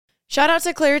Shout out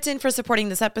to Claritin for supporting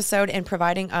this episode and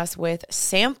providing us with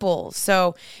samples.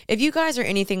 So if you guys are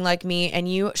anything like me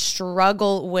and you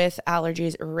struggle with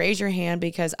allergies, raise your hand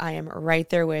because I am right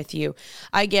there with you.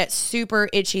 I get super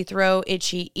itchy throat,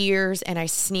 itchy ears, and I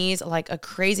sneeze like a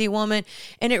crazy woman.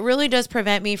 And it really does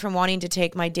prevent me from wanting to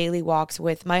take my daily walks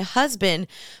with my husband.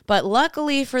 But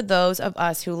luckily for those of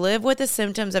us who live with the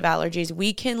symptoms of allergies,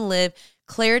 we can live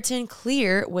Claritin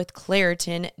Clear with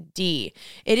Claritin D.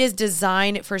 It is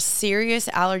designed for serious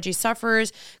allergy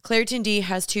sufferers. Claritin D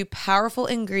has 2 powerful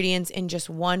ingredients in just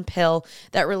one pill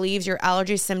that relieves your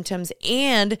allergy symptoms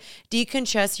and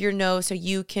decongests your nose so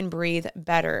you can breathe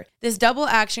better. This double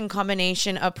action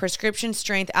combination of prescription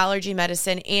strength allergy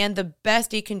medicine and the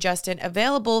best decongestant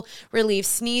available relieves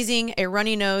sneezing, a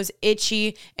runny nose,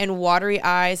 itchy and watery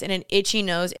eyes, and an itchy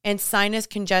nose, and sinus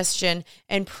congestion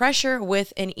and pressure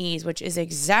with an ease, which is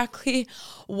exactly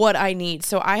what I need.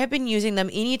 So I have been using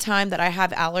them anytime that I have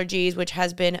allergies, which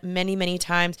has been many, many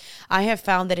times. I have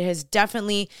found that it has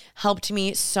definitely helped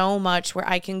me so much where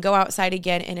I can go outside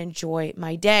again and enjoy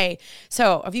my day.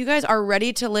 So if you guys are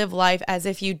ready to live life as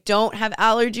if you don't have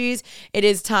allergies, it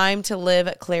is time to live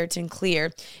Claritin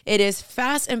Clear. It is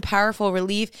fast and powerful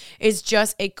relief. It's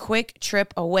just a quick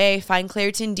trip away. Find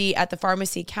Claritin D at the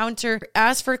pharmacy counter.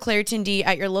 Ask for Claritin D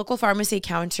at your local pharmacy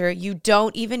counter. You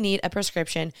don't even need a prescription.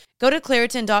 Go to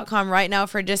Claritin.com right now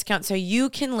for a discount so you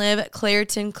can live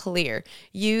Claritin Clear.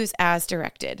 Use as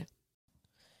directed.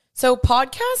 So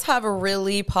podcasts have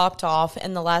really popped off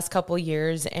in the last couple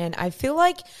years, and I feel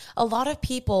like a lot of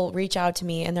people reach out to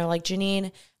me and they're like,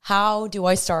 Janine, how do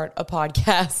I start a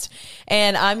podcast?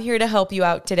 And I'm here to help you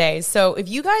out today. So if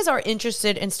you guys are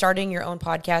interested in starting your own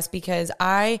podcast, because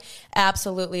I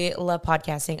absolutely love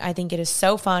podcasting. I think it is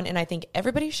so fun and I think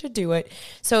everybody should do it.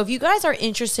 So if you guys are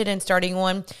interested in starting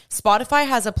one, Spotify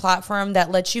has a platform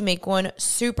that lets you make one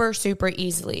super, super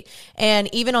easily. And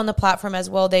even on the platform as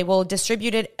well, they will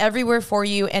distribute it everywhere for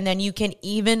you. And then you can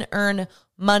even earn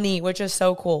money, which is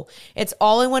so cool. It's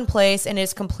all in one place and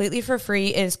it's completely for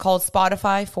free. It is called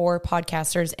Spotify for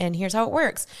Podcasters. And here's how it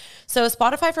works. So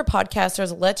Spotify for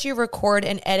Podcasters lets you record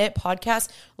and edit podcasts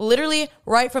literally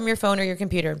right from your phone or your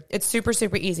computer. It's super,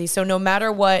 super easy. So no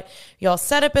matter what y'all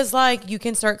setup is like, you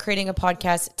can start creating a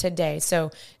podcast today. So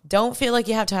don't feel like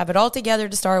you have to have it all together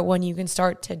to start one. You can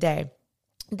start today.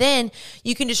 Then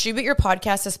you can distribute your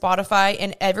podcast to Spotify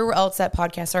and everywhere else that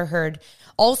podcasts are heard.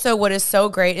 Also, what is so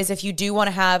great is if you do want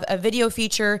to have a video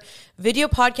feature, video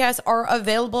podcasts are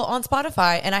available on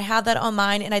Spotify. And I have that on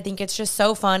mine. And I think it's just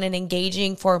so fun and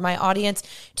engaging for my audience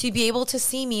to be able to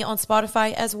see me on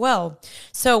Spotify as well.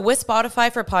 So with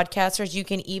Spotify for Podcasters, you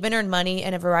can even earn money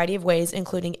in a variety of ways,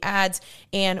 including ads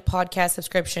and podcast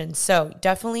subscriptions. So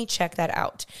definitely check that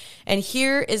out. And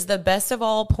here is the best of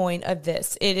all point of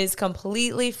this. It is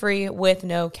completely free with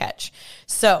no catch.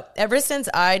 So ever since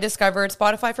I discovered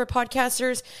Spotify for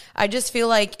Podcasters, I just feel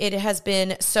like it has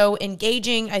been so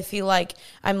engaging. I feel like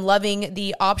I'm loving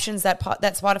the options that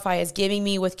Spotify is giving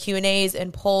me with Q&As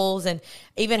and polls and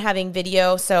even having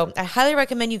video. So I highly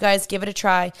recommend you guys give it a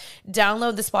try.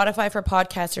 Download the Spotify for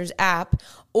Podcasters app,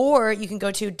 or you can go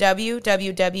to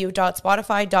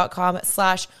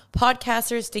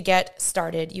www.spotify.com/podcasters to get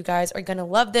started. You guys are going to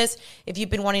love this. If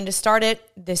you've been wanting to start it,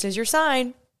 this is your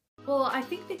sign. Well, I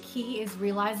think the key is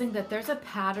realizing that there's a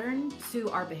pattern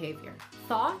to our behavior.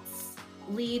 Thoughts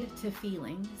lead to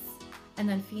feelings, and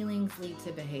then feelings lead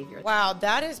to behavior. Wow,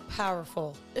 that is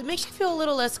powerful. It makes you feel a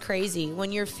little less crazy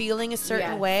when you're feeling a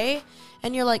certain way,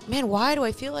 and you're like, man, why do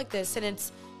I feel like this? And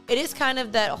it is kind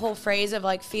of that whole phrase of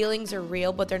like feelings are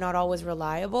real, but they're not always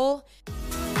reliable.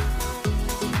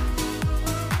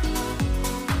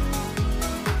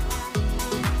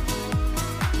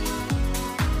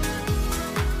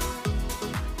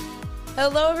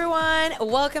 Hello, everyone.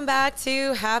 Welcome back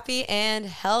to Happy and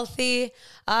Healthy.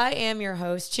 I am your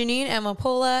host, Janine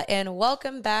Amapola, and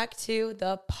welcome back to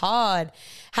the pod.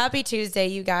 Happy Tuesday,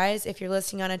 you guys. If you're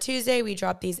listening on a Tuesday, we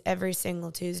drop these every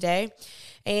single Tuesday.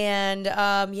 And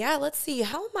let's see.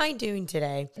 How am I doing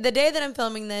today? The day that I'm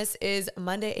filming this is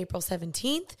Monday, April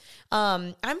 17th.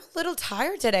 I'm a little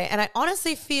tired today, and I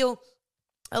honestly feel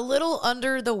a little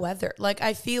under the weather. Like,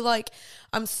 I feel like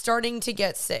I'm starting to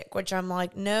get sick, which I'm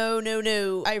like, no.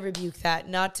 I rebuke that.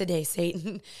 Not today,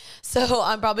 Satan. So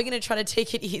I'm probably going to try to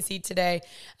take it easy today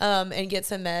and get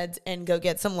some meds and go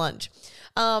get some lunch.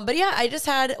 But yeah, I just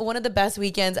had one of the best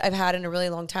weekends I've had in a really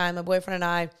long time. My boyfriend and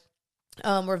I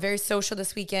we're very social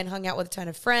this weekend, hung out with a ton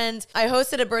of friends. I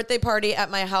hosted a birthday party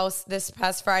at my house this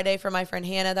past Friday for my friend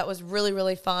Hannah. That was really,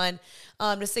 really fun.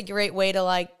 Just a great way to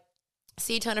like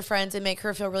see a ton of friends and make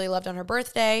her feel really loved on her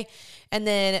birthday. And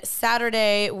then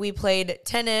Saturday we played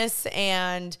tennis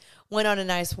and went on a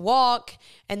nice walk,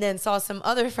 and then saw some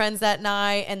other friends that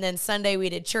night. And then Sunday we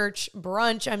did church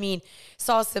brunch. I mean,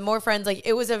 saw some more friends. Like,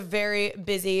 it was a very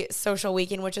busy social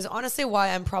weekend, which is honestly why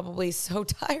I'm probably so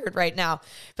tired right now.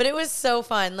 But it was so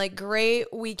fun, like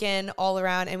great weekend all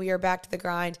around. And we are back to the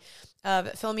grind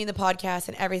of filming the podcast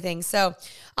and everything. So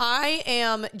I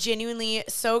am genuinely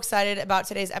so excited about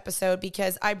today's episode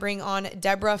because I bring on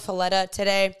Debra Fileta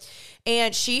today.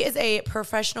 And she is a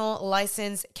professional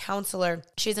licensed counselor.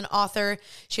 She's an author.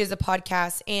 She has a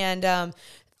podcast. And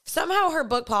somehow her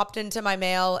book popped into my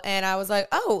mail and I was like,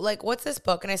 oh, like, what's this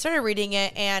book? And I started reading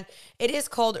it, and it is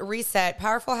called Reset: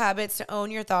 Powerful Habits to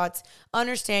Own Your Thoughts,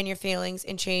 Understand Your Feelings,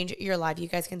 and Change Your Life. You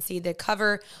guys can see the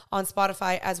cover on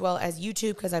Spotify as well as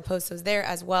YouTube because I post those there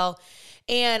as well.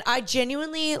 And I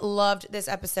genuinely loved this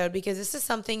episode because this is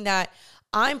something that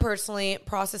I'm personally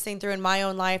processing through in my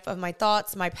own life, of my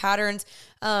thoughts, my patterns.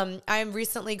 I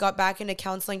recently got back into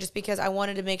counseling just because I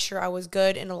wanted to make sure I was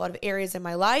good in a lot of areas in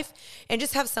my life and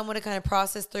just have someone to kind of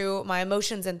process through my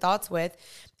emotions and thoughts with.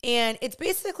 And it's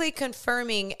basically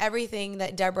confirming everything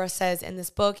that Debra says in this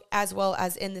book as well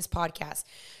as in this podcast.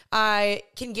 I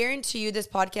can guarantee you this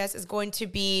podcast is going to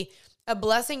be a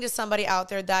blessing to somebody out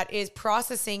there that is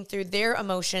processing through their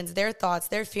emotions, their thoughts,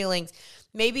 their feelings.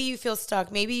 Maybe you feel stuck.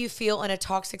 Maybe you feel in a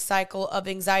toxic cycle of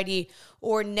anxiety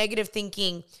or negative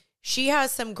thinking. She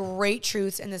has some great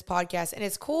truths in this podcast. And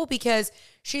it's cool because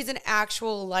she's an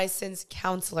actual licensed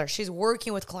counselor. She's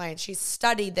working with clients. She's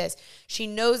studied this. She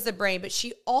knows the brain, but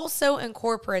she also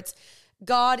incorporates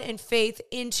God and faith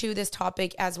into this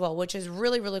topic as well, which is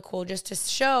really, really cool, just to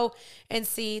show and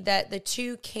see that the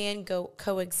two can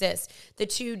coexist. The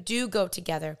two do go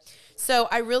together. So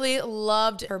I really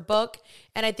loved her book,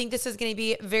 and I think this is going to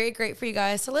be very great for you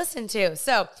guys to listen to.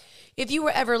 So if you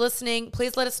were ever listening,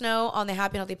 please let us know on the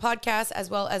Happy and Healthy podcast, as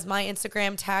well as my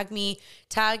Instagram. Tag me,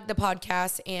 tag the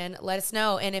podcast, and let us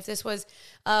know. And if this was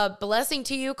a blessing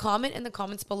to you, comment in the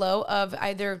comments below of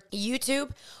either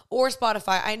YouTube or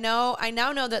Spotify. I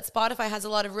now know that Spotify has a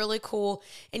lot of really cool,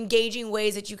 engaging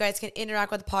ways that you guys can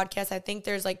interact with the podcast. I think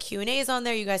there's like Q&As on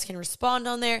there. You guys can respond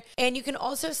on there. And you can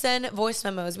also send voice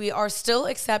memos. We are still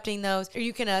accepting those. Or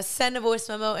you can send a voice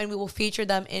memo and we will feature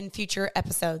them in future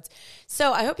episodes.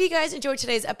 So I hope you guys enjoyed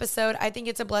today's episode. I think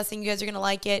it's a blessing. You guys are going to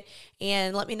like it.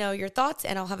 And let me know your thoughts.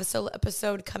 And I'll have a solo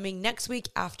episode coming next week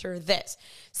after this.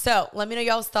 So let me know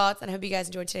y'all's thoughts. And I hope you guys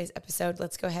enjoyed today's episode.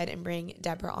 Let's go ahead and bring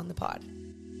Debra on the pod.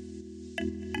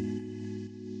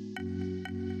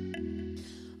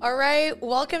 All right.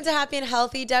 Welcome to Happy and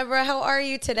Healthy. Debra, how are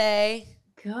you today?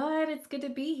 Good. It's good to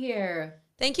be here.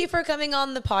 Thank you for coming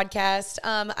on the podcast.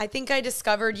 I think I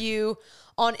discovered you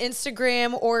on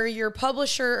Instagram, or your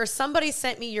publisher or somebody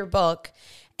sent me your book,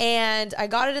 and I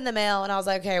got it in the mail and I was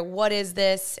like, okay, what is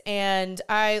this? And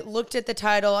I looked at the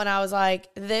title and I was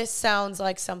like, this sounds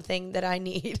like something that I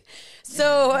need.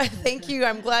 So thank you.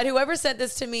 I'm glad whoever sent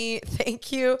this to me.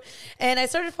 Thank you. And I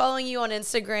started following you on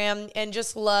Instagram and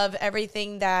just love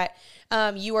everything that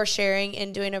you are sharing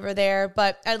and doing over there.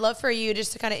 But I'd love for you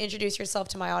just to kind of introduce yourself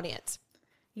to my audience.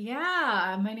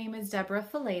 Yeah, my name is Debra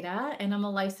Fileta, and I'm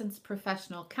a licensed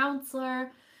professional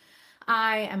counselor.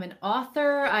 I am an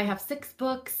author. I have 6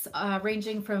 books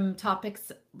ranging from topics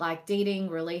like dating,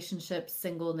 relationships,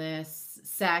 singleness,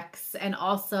 sex, and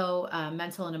also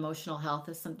mental and emotional health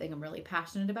is something I'm really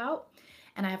passionate about.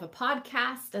 And I have a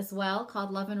podcast as well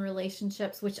called Love and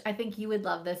Relationships, which I think you would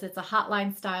love this. It's a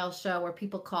hotline style show where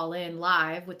people call in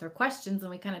live with their questions and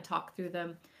we kind of talk through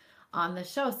them on the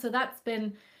show. So that's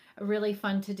been really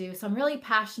fun to do. So I'm really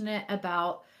passionate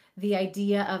about the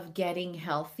idea of getting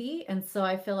healthy. And so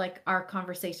I feel like our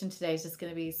conversation today is just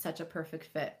going to be such a perfect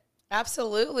fit.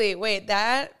 Absolutely. Wait,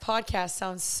 that podcast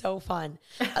sounds so fun.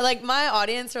 Like, my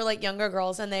audience are like younger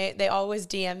girls, and they always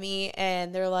DM me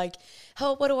and they're like,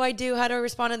 help, what do I do? How do I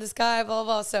respond to this guy? Blah,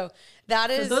 blah, blah. So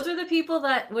those are the people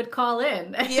that would call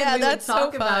in. Yeah, and that's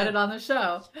talk so fun about it on the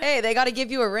show. Hey, they got to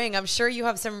give you a ring. I'm sure you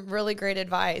have some really great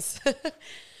advice.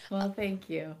 Well, thank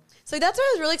you. So that's why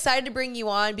I was really excited to bring you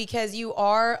on, because you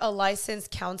are a licensed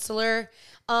counselor.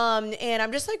 And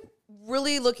I'm just like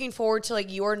really looking forward to like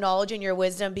your knowledge and your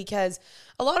wisdom, because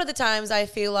a lot of the times I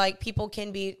feel like people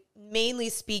can be mainly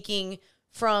speaking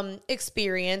from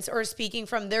experience, or speaking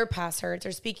from their past hurts,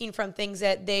 or speaking from things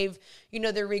that they're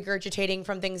regurgitating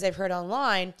from things they've heard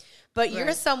online. But right.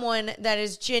 You're someone that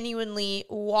is genuinely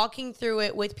walking through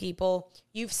it with people.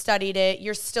 You've studied it.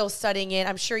 You're still studying it.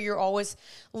 I'm sure you're always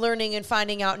learning and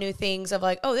finding out new things of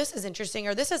like, oh, this is interesting,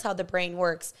 or this is how the brain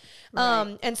works.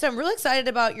 Right. And so I'm really excited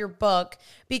about your book,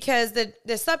 because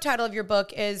the subtitle of your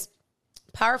book is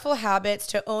Powerful Habits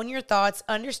to Own Your Thoughts,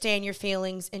 Understand Your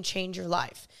Feelings, and Change Your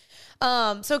Life.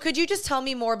 So could you just tell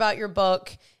me more about your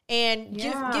book and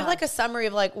give like a summary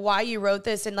of like why you wrote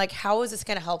this and like how is this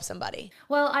going to help somebody?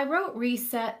 Well, I wrote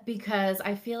Reset because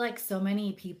I feel like so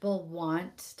many people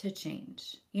want to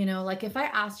change. Like if I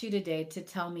asked you today to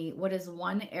tell me what is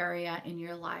one area in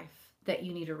your life that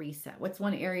you need to reset, what's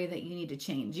one area that you need to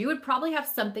change, you would probably have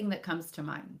something that comes to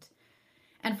mind.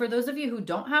 And for those of you who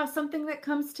don't have something that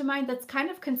comes to mind, that's kind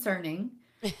of concerning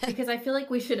because I feel like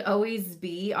we should always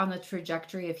be on the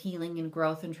trajectory of healing and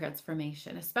growth and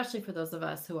transformation, especially for those of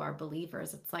us who are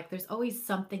believers. It's like there's always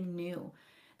something new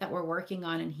that we're working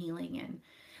on and healing in.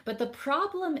 But the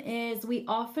problem is we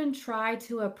often try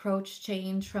to approach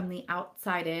change from the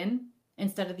outside in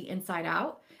instead of the inside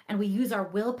out. And we use our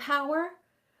willpower,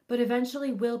 but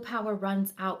eventually willpower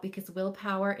runs out because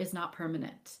willpower is not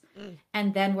permanent.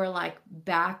 And then we're like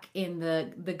back in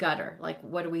the gutter. Like,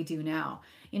 what do we do now?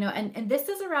 And this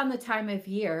is around the time of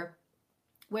year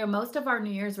where most of our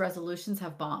New Year's resolutions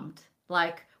have bombed.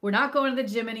 Like, we're not going to the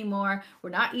gym anymore.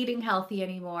 We're not eating healthy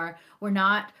anymore. We're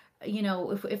not,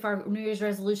 if our New Year's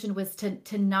resolution was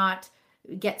to not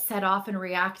get set off and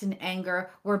react in anger,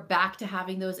 we're back to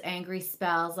having those angry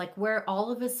spells. Like, we're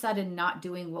all of a sudden not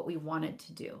doing what we wanted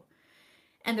to do.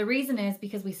 And the reason is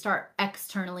because we start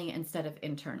externally instead of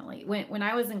internally. When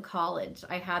I was in college,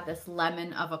 I had this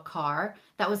lemon of a car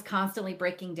that was constantly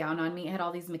breaking down on me. It had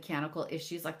all these mechanical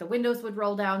issues, like the windows would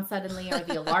roll down suddenly or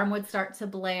the alarm would start to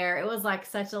blare. It was like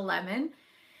such a lemon.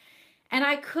 And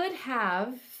I could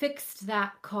have fixed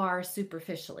that car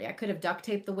superficially. I could have duct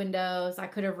taped the windows. I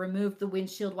could have removed the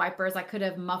windshield wipers. I could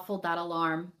have muffled that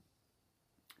alarm.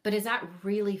 But is that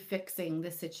really fixing the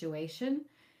situation?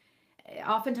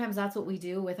 Oftentimes that's what we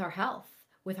do with our health,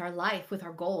 with our life, with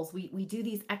our goals. We do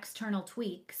these external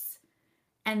tweaks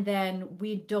and then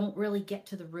we don't really get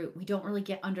to the root. We don't really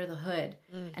get under the hood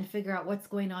and figure out what's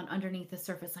going on underneath the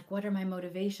surface. Like, what are my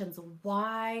motivations?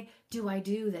 Why do I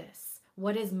do this?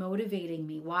 What is motivating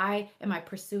me? Why am I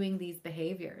pursuing these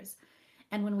behaviors?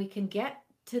 And when we can get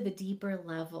to the deeper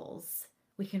levels,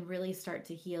 we can really start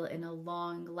to heal in a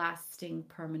long-lasting,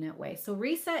 permanent way. So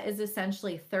Reset is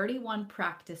essentially 31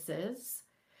 practices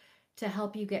to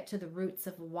help you get to the roots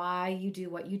of why you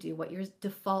do, what your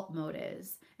default mode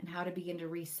is, and how to begin to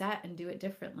reset and do it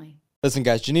differently. Listen,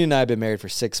 guys, Janine and I have been married for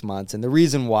 6 months, and the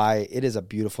reason why it is a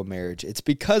beautiful marriage, it's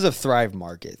because of Thrive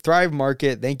Market. Thrive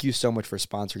Market, thank you so much for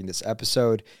sponsoring this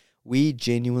episode. We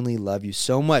genuinely love you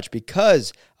so much.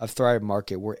 Because of Thrive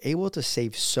Market, we're able to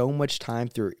save so much time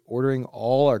through ordering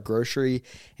all our grocery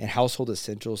and household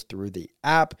essentials through the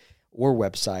app or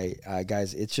website.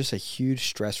 Guys, it's just a huge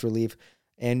stress relief.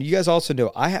 And you guys also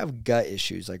know I have gut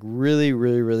issues, like really,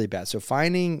 really, really bad. So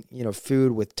finding,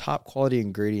 food with top quality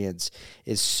ingredients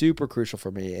is super crucial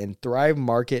for me. And Thrive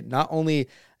Market not only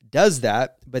does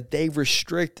that, but they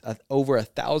restrict over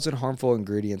 1,000 harmful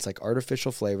ingredients like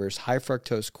artificial flavors, high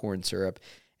fructose corn syrup,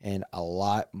 and a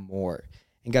lot more.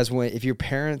 And guys, if you're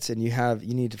parents and you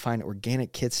need to find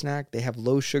organic kid snack, they have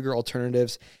low sugar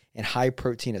alternatives and high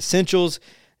protein essentials.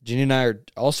 Jenny and I are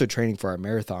also training for our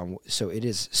marathon, so it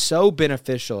is so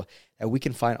beneficial that we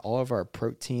can find all of our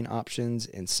protein options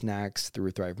and snacks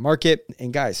through Thrive Market.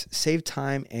 And guys, save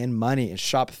time and money and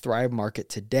shop Thrive Market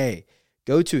today.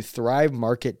 Go to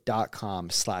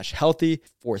thrivemarket.com/healthy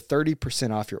for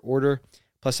 30% off your order,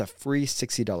 plus a free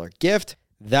 $60 gift.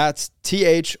 That's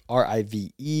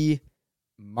THRIVE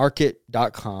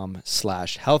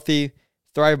market.com/healthy,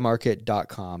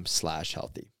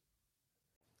 thrivemarket.com/healthy.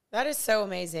 That is so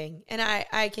amazing. And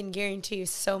I can guarantee you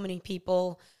so many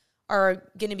people are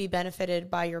going to be benefited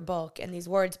by your book and these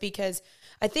words, because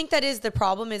I think that is the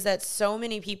problem, is that so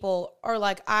many people are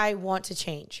like, I want to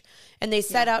change. And they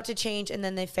set out to change and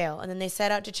then they fail. And then they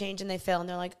set out to change and they fail. And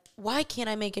they're like, why can't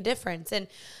I make a difference? And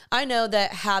I know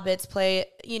that habits play,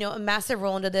 a massive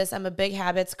role into this. I'm a big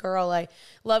habits girl. I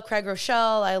love Craig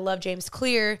Rochelle. I love James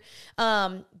Clear.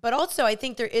 But also I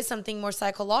think there is something more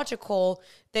psychological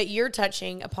that you're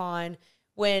touching upon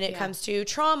when it comes to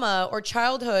trauma or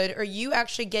childhood, or you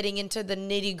actually getting into the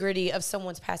nitty gritty of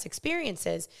someone's past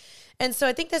experiences. And so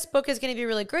I think this book is going to be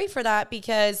really great for that,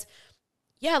 because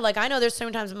I know there's so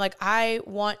many times I'm like, I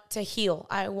want to heal.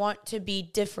 I want to be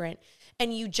different.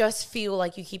 And you just feel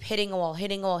like you keep hitting a wall,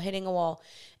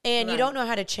 and you don't know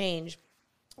how to change.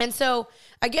 And so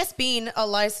I guess being a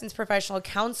licensed professional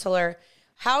counselor,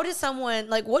 how does someone,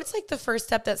 what's the first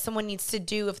step that someone needs to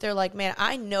do if they're like, man,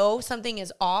 I know something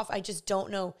is off, I just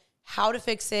don't know how to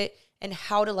fix it and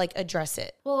how to address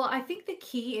it? Well, I think the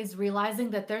key is realizing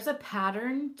that there's a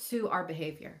pattern to our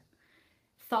behavior.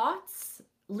 Thoughts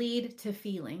lead to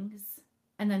feelings,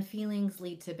 and then feelings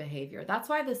lead to behavior. That's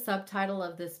why the subtitle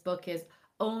of this book is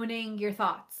owning your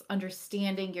thoughts,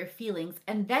 understanding your feelings,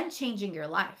 and then changing your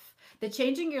life. The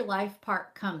changing your life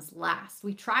part comes last.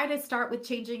 We try to start with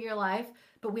changing your life,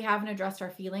 but we haven't addressed our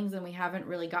feelings and we haven't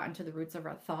really gotten to the roots of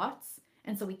our thoughts.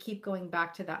 And so we keep going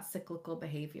back to that cyclical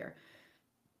behavior.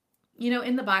 You know,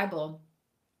 in the Bible,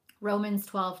 Romans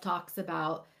 12 talks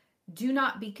about do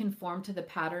not be conformed to the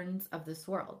patterns of this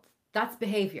world. That's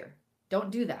behavior.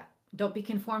 Don't do that. Don't be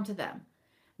conformed to them.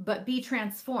 But be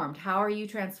transformed. How are you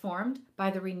transformed?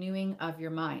 By the renewing of your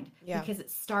mind. Yeah. Because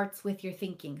it starts with your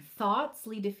thinking. Thoughts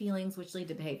lead to feelings, which lead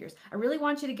to behaviors. I really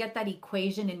want you to get that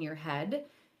equation in your head,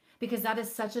 because that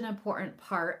is such an important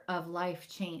part of life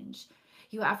change.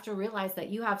 You have to realize that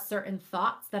you have certain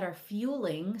thoughts that are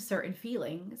fueling certain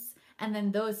feelings, and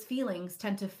then those feelings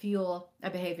tend to fuel a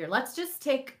behavior. Let's just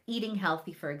take eating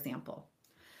healthy, for example.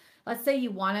 Let's say you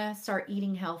want to start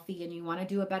eating healthy and you want to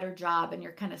do a better job and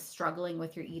you're kind of struggling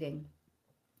with your eating.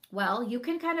 Well, you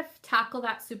can kind of tackle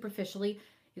that superficially.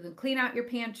 You can clean out your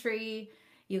pantry.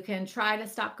 You can try to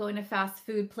stop going to fast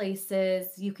food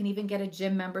places. You can even get a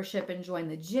gym membership and join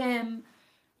the gym.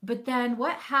 But then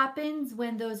what happens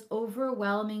when those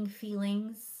overwhelming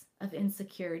feelings of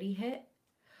insecurity hit,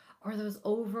 or those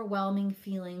overwhelming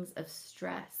feelings of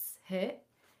stress hit,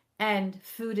 and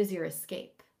food is your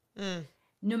escape?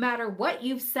 No matter what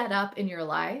you've set up in your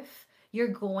life, you're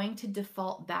going to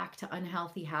default back to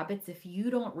unhealthy habits if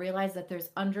you don't realize that there's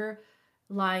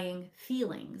underlying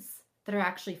feelings that are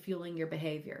actually fueling your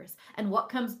behaviors. And what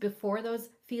comes before those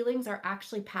feelings are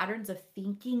actually patterns of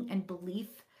thinking and belief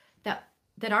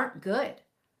that aren't good,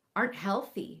 aren't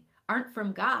healthy, aren't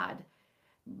from God.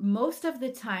 Most of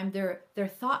the time, they're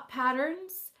thought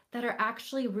patterns that are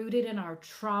actually rooted in our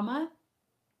trauma,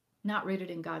 not rooted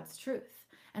in God's truth.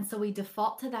 And so we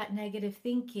default to that negative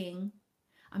thinking.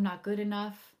 I'm not good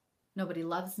enough. Nobody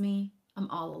loves me. I'm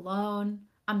all alone.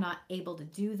 I'm not able to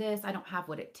do this. I don't have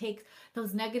what it takes.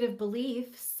 Those negative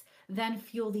beliefs then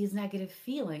fuel these negative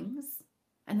feelings.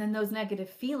 And then those negative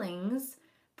feelings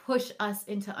push us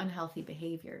into unhealthy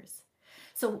behaviors.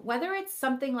 So whether it's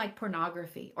something like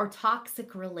pornography or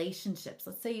toxic relationships,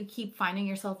 let's say you keep finding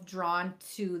yourself drawn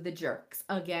to the jerks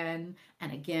again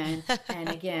and again and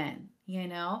again, you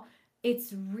know,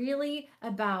 it's really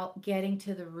about getting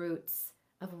to the roots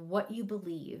of what you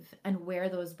believe and where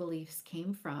those beliefs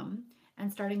came from,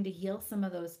 and starting to heal some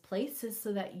of those places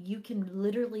so that you can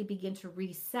literally begin to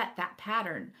reset that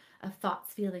pattern of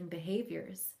thoughts, feeling,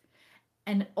 behaviors,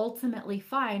 and ultimately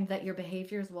find that your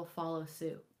behaviors will follow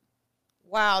suit.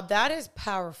 Wow, that is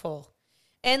powerful.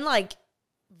 And like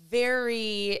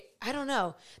very, I don't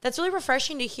know. That's really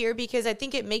refreshing to hear, because I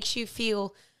think it makes you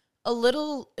feel a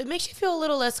little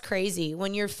less crazy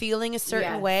when you're feeling a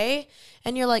certain way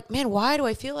and you're like, man, why do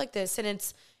I feel like this? And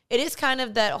it is kind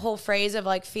of that whole phrase of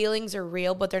like, feelings are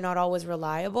real, but they're not always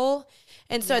reliable.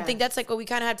 And so I think that's like what we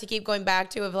kind of have to keep going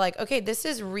back to, of like, okay, this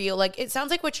is real. Like, it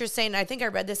sounds like what you're saying, I think I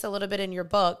read this a little bit in your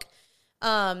book,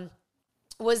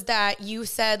 was that you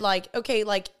said like, okay,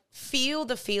 like feel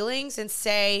the feelings and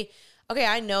say, okay,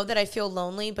 I know that I feel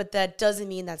lonely, but that doesn't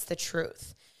mean that's the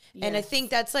truth. Yes. And I think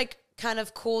that's like kind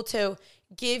of cool to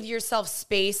give yourself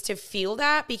space to feel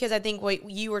that, because I think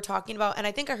what you were talking about, and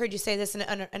I think I heard you say this in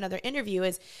another interview,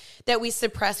 is that we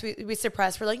suppress.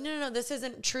 We're like, no, this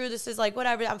isn't true. This is like,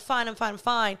 whatever. I'm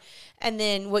fine. And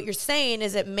then what you're saying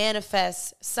is it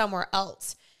manifests somewhere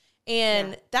else.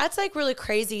 And that's like really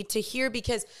crazy to hear,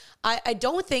 because I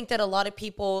don't think that a lot of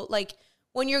people, like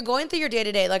when you're going through your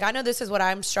day-to-day, like I know this is what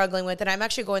I'm struggling with, and I'm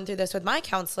actually going through this with my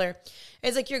counselor,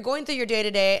 is like you're going through your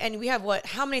day-to-day and we have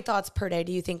how many thoughts per day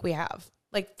do you think we have?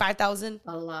 Like 5,000?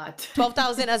 A lot.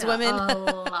 12,000 as women? A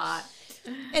lot.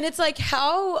 And it's like,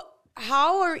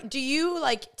 do you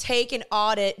like take an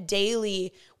audit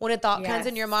daily when a thought comes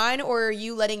in your mind, or are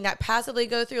you letting that passively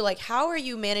go through? Like, how are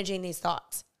you managing these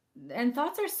thoughts? And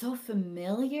thoughts are so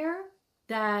familiar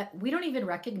that we don't even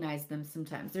recognize them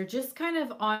sometimes. They're just kind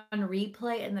of on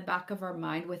replay in the back of our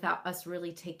mind without us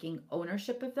really taking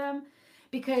ownership of them.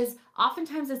 Because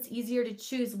oftentimes it's easier to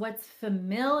choose what's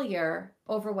familiar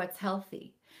over what's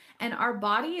healthy. And our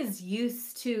body is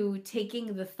used to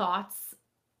taking the thoughts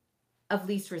of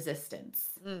least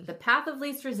resistance. The path of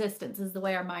least resistance is the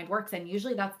way our mind works. And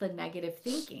usually that's the negative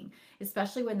thinking,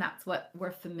 especially when that's what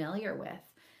we're familiar with.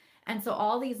 And so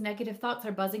all these negative thoughts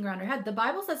are buzzing around your head. The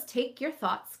Bible says, take your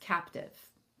thoughts captive.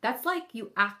 That's like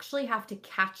you actually have to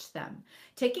catch them.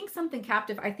 Taking something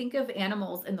captive, I think of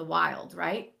animals in the wild,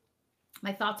 right?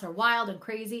 My thoughts are wild and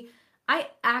crazy. I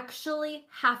actually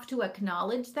have to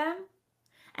acknowledge them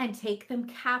and take them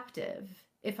captive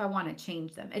if I want to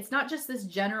change them. It's not just this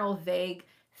general vague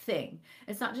thing.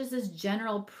 It's not just this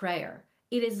general prayer.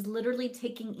 It is literally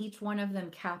taking each one of them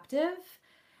captive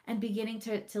and beginning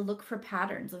to look for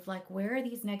patterns of like, where are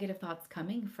these negative thoughts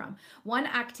coming from? One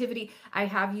activity I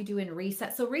have you do in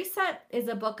Reset. So Reset is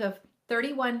a book of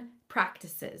 31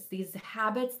 practices, these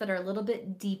habits that are a little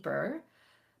bit deeper.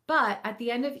 But at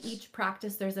the end of each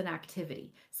practice, there's an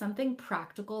activity, something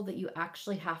practical that you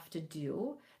actually have to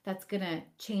do that's going to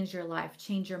change your life,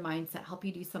 change your mindset, help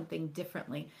you do something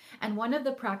differently. And one of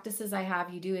the practices I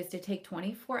have you do is to take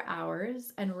 24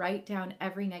 hours and write down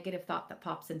every negative thought that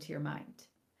pops into your mind.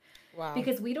 Wow.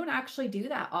 Because we don't actually do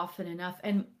that often enough.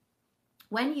 And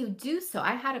when you do so,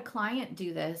 I had a client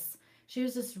do this. She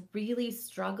was just really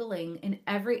struggling in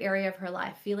every area of her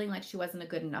life, feeling like she wasn't a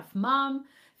good enough mom,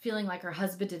 feeling like her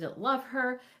husband didn't love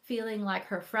her, feeling like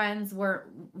her friends weren't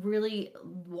really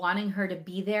wanting her to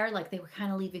be there, like they were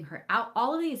kind of leaving her out,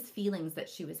 all of these feelings that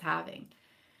she was having.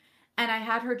 And I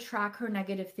had her track her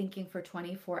negative thinking for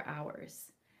 24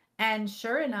 hours. And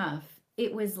sure enough,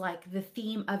 it was like the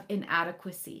theme of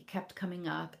inadequacy kept coming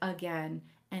up again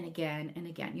and again and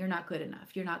again. You're not good enough.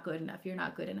 You're not good enough. You're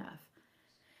not good enough.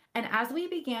 And as we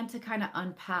began to kind of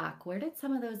unpack, where did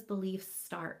some of those beliefs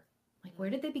start? Like,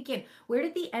 where did they begin? Where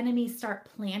did the enemy start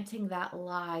planting that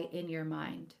lie in your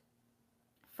mind?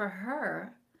 For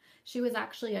her, she was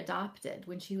actually adopted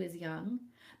when she was young,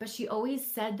 but she always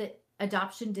said that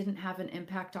adoption didn't have an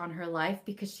impact on her life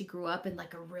because she grew up in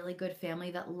like a really good family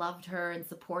that loved her and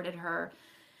supported her.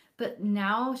 But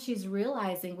now she's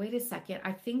realizing, wait a second,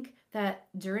 I think that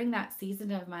during that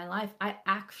season of my life, I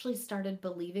actually started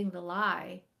believing the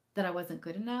lie that I wasn't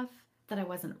good enough, that I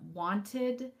wasn't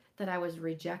wanted, that I was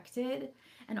rejected.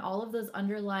 And all of those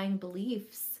underlying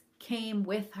beliefs came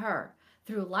with her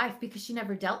through life because she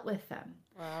never dealt with them.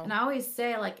 Wow. And I always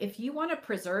say, like, if you want to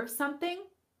preserve something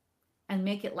and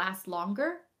make it last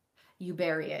longer, you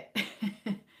bury it.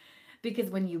 Because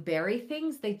when you bury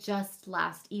things, they just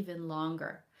last even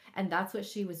longer. And that's what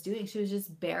she was doing. She was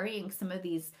just burying some of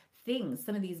these things,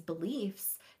 some of these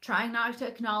beliefs, trying not to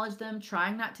acknowledge them,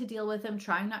 trying not to deal with them,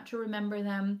 trying not to remember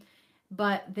them.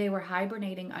 But they were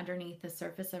hibernating underneath the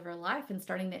surface of her life and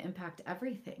starting to impact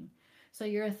everything. So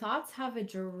your thoughts have a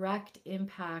direct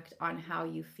impact on how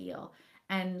you feel.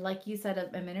 And like you said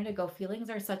a minute ago, feelings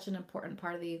are such an important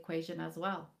part of the equation as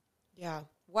well. Yeah.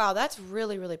 Wow, that's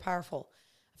really, really powerful.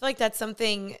 I feel like that's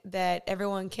something that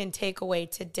everyone can take away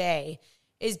today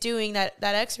is doing that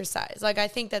exercise. Like, I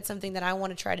think that's something that I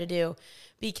want to try to do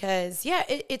because, yeah,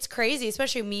 it's crazy,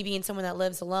 especially me being someone that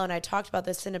lives alone. I talked about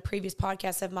this in a previous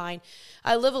podcast of mine.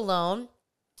 I live alone,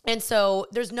 and so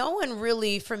there's no one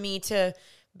really for me to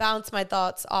bounce my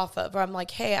thoughts off of, or I'm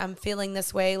like, hey, I'm feeling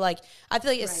this way. Like, I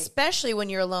feel like Right. especially when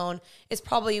you're alone is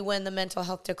probably when the mental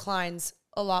health declines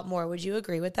a lot more. Would you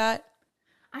agree with that?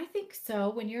 I think so.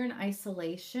 When you're in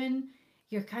isolation,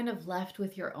 you're kind of left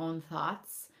with your own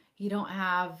thoughts. You don't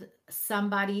have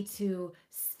somebody to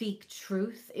speak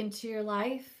truth into your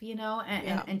life, you know,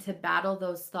 and to battle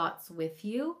those thoughts with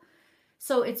you.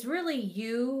 So it's really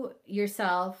you,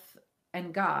 yourself,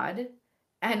 and God,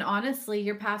 and honestly,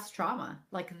 your past trauma.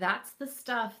 Like, that's the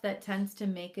stuff that tends to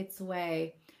make its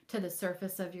way to the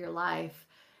surface of your life.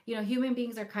 You know, human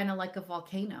beings are kind of like a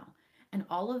volcano, and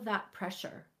all of that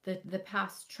pressure, the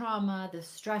past trauma, the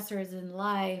stressors in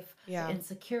life, Yeah. the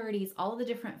insecurities, all the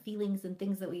different feelings and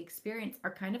things that we experience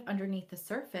are kind of underneath the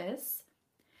surface.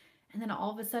 And then all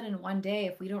of a sudden, one day,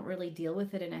 if we don't really deal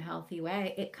with it in a healthy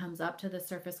way, it comes up to the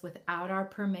surface without our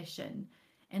permission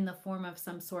in the form of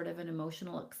some sort of an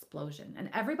emotional explosion.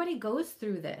 And everybody goes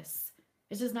through this.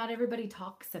 It's just not everybody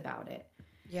talks about it.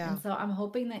 Yeah. And so I'm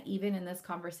hoping that even in this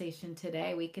conversation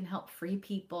today, we can help free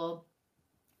people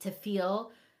to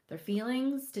feel their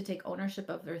feelings, to take ownership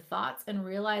of their thoughts, and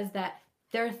realize that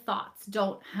their thoughts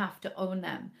don't have to own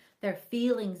them. Their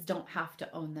feelings don't have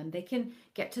to own them. They can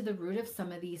get to the root of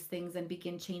some of these things and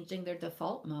begin changing their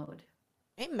default mode.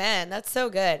 Amen. That's so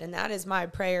good. And that is my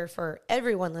prayer for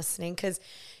everyone listening, because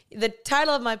the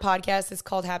title of my podcast is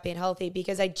called Happy and Healthy,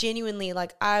 because I genuinely,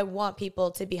 like, I want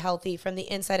people to be healthy from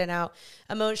the inside and out,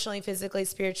 emotionally, physically,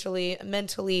 spiritually,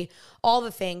 mentally, all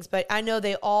the things. But I know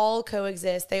they all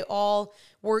coexist. They all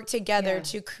work together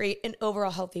to create an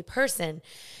overall healthy person.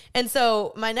 And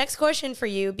so my next question for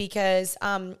you, because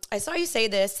I saw you say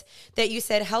this, that you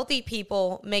said healthy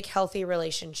people make healthy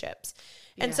relationships.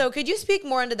 And so could you speak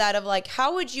more into that of like,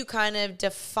 how would you kind of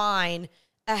define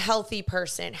a healthy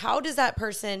person? How does that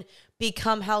person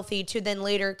become healthy to then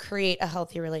later create a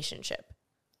healthy relationship?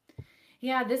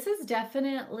 Yeah, this is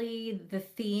definitely the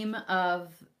theme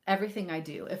of everything I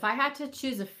do. If I had to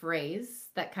choose a phrase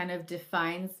that kind of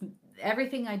defines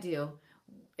everything I do,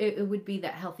 it would be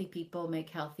that healthy people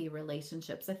make healthy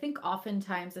relationships. I think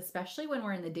oftentimes, especially when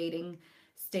we're in the dating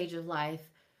stage of life,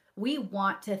 we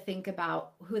want to think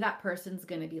about who that person's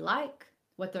going to be like,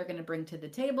 what they're going to bring to the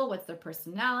table, what's their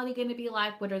personality going to be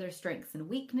like, what are their strengths and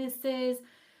weaknesses.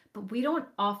 But we don't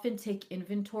often take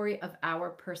inventory of our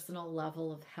personal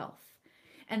level of health.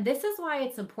 And this is why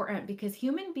it's important, because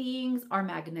human beings are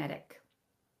magnetic.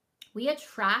 We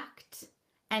attract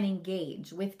and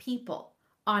engage with people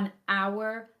on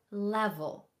our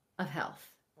level of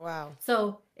health. Wow.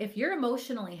 So if you're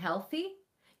emotionally healthy,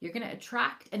 you're going to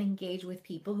attract and engage with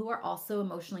people who are also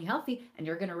emotionally healthy, and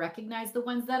you're going to recognize the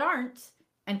ones that aren't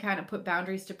and kind of put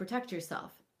boundaries to protect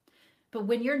yourself. But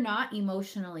when you're not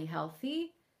emotionally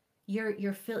healthy,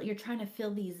 you're trying to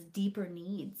fill these deeper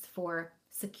needs for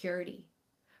security,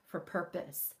 for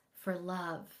purpose, for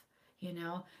love,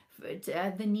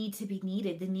 the need to be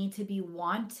needed, the need to be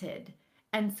wanted.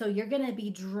 And so you're going to be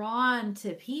drawn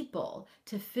to people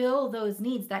to fill those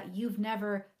needs that you've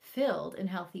never filled in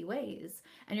healthy ways.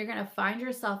 And you're going to find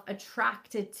yourself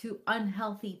attracted to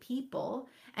unhealthy people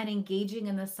and engaging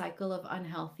in the cycle of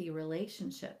unhealthy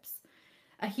relationships.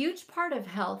 A huge part of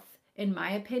health, in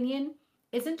my opinion,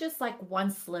 isn't just like one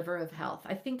sliver of health.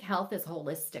 I think health is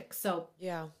holistic. So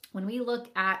yeah, when we look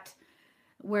at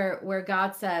where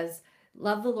God says,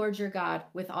 love the Lord your God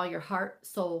with all your heart,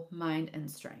 soul, mind, and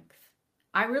strength,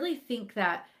 I really think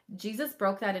that Jesus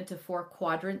broke that into 4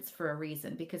 quadrants for a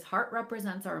reason, because heart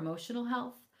represents our emotional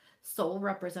health, soul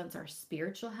represents our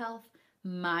spiritual health,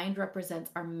 mind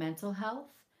represents our mental health,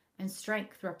 and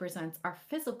strength represents our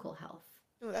physical health.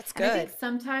 Oh, that's good. And I think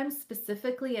sometimes,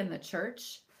 specifically in the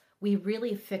church, we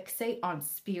really fixate on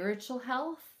spiritual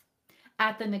health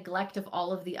at the neglect of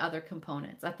all of the other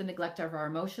components, at the neglect of our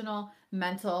emotional,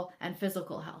 mental, and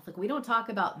physical health. Like, we don't talk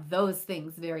about those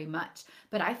things very much,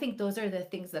 but I think those are the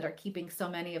things that are keeping so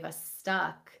many of us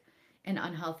stuck in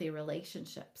unhealthy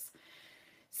relationships.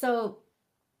 So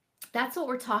that's what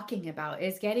we're talking about,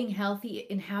 is getting healthy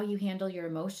in how you handle your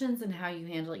emotions and how you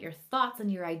handle your thoughts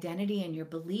and your identity and your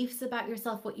beliefs about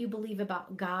yourself, what you believe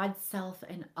about God, self,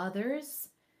 and others,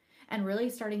 and really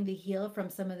starting to heal from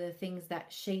some of the things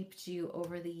that shaped you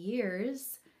over the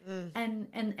years,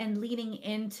 and leading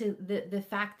into the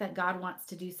fact that God wants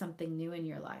to do something new in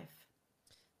your life.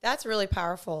 That's really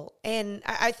powerful. And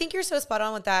I think you're so spot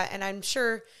on with that. And I'm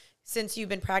sure since you've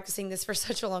been practicing this for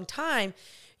such a long time,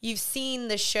 you've seen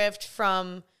the shift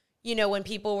from, when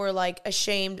people were like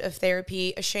ashamed of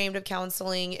therapy, ashamed of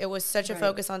counseling. It was such a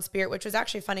focus on spirit, which was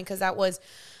actually funny, because that was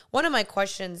one of my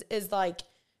questions, is like,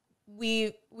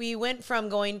 we went from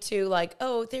going to like,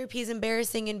 oh, therapy is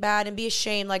embarrassing and bad and be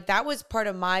ashamed. Like, that was part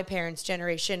of my parents'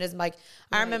 generation, is like,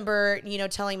 I remember,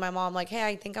 telling my mom like, hey,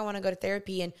 I think I want to go to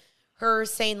therapy. And her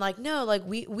saying like, no, like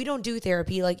we don't do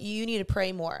therapy. Like, you need to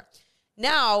pray more.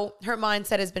 Now her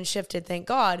mindset has been shifted, thank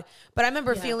God. But I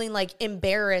remember feeling like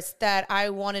embarrassed that I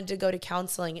wanted to go to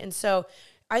counseling. And so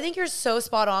I think you're so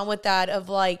spot on with that, of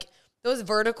like, those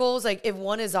verticals, like if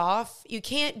one is off, you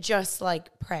can't just like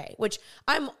pray, which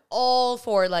I'm all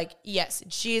for. Like, yes,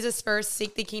 Jesus first,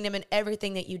 seek the kingdom in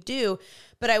everything that you do.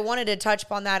 But I wanted to touch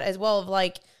upon that as well, of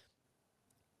like,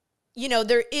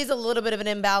 there is a little bit of an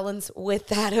imbalance with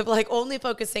that, of like only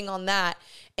focusing on that.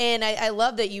 And I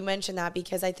love that you mentioned that,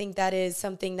 because I think that is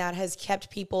something that has kept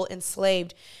people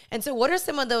enslaved. And so what are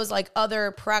some of those like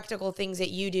other practical things that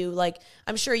you do? Like,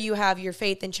 I'm sure you have your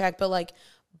faith in check, but like,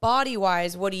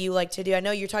 body-wise, what do you like to do? I know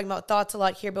you're talking about thoughts a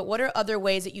lot here, but what are other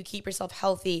ways that you keep yourself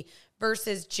healthy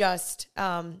versus just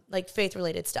like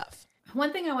faith-related stuff?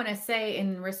 One thing I want to say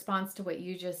in response to what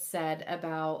you just said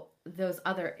about those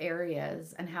other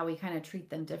areas and how we kind of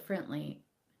treat them differently.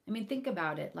 I mean, think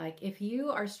about it. Like, if you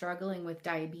are struggling with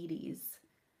diabetes,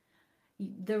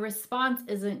 the response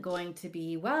isn't going to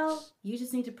be, well, you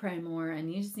just need to pray more,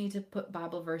 and you just need to put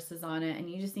Bible verses on it, and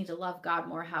you just need to love God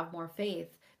more, have more faith.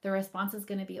 The response is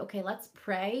going to be, okay, let's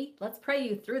pray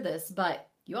you through this, but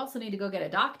you also need to go get a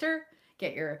doctor,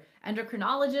 get your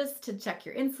endocrinologist to check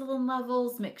your insulin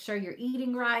levels, make sure you're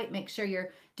eating right, make sure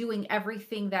you're doing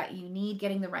everything that you need,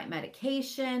 getting the right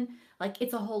medication. Like,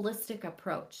 it's a holistic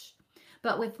approach.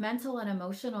 But with mental and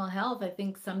emotional health, I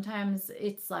think sometimes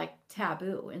it's like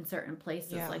taboo in certain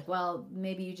places. Yeah. Like, well,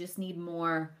 maybe you just need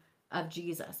more of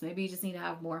Jesus. Maybe you just need to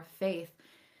have more faith.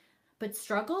 But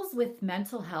struggles with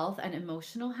mental health and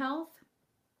emotional health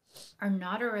are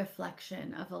not a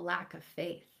reflection of a lack of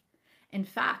faith. In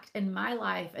fact, in my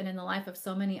life and in the life of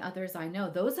so many others I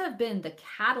know, those have been the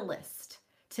catalyst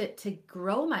to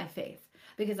grow my faith,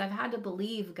 because I've had to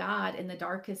believe God in the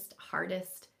darkest,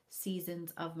 hardest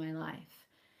seasons of my life.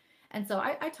 And so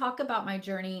I talk about my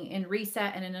journey in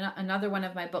Reset and in another one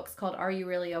of my books called Are You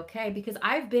Really Okay? Because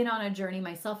I've been on a journey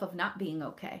myself of not being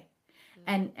okay,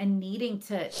 and needing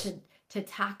to to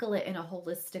tackle it in a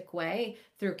holistic way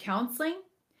through counseling.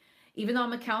 Even though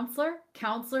I'm a counselor,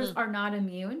 counselors are not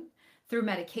immune. Through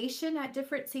medication at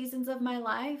different seasons of my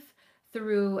life,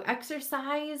 through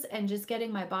exercise and just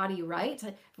getting my body right.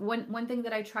 One thing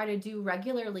that I try to do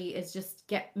regularly is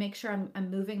just make sure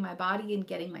I'm moving my body and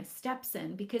getting my steps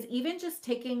in, because even just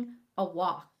taking a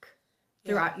walk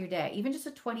throughout your day, even just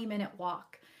a 20-minute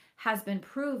walk, has been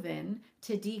proven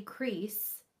to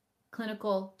decrease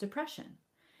clinical depression.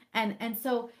 And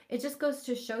so it just goes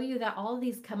to show you that all of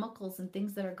these chemicals and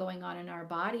things that are going on in our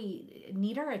body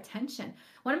need our attention.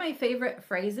 One of my favorite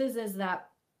phrases is that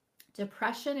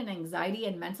depression and anxiety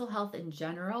and mental health in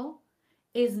general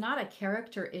is not a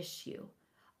character issue.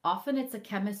 Often it's a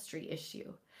chemistry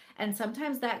issue. And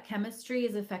sometimes that chemistry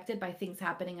is affected by things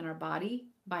happening in our body,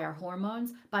 by our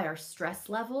hormones, by our stress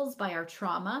levels, by our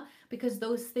trauma, because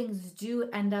those things do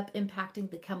end up impacting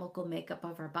the chemical makeup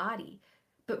of our body.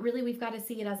 But really, we've got to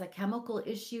see it as a chemical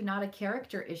issue, not a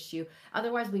character issue.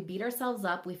 Otherwise, we beat ourselves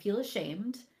up, we feel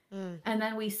ashamed, and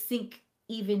then we sink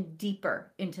even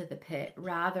deeper into the pit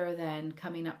rather than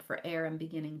coming up for air and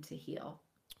beginning to heal.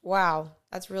 Wow,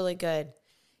 that's really good.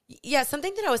 Yeah,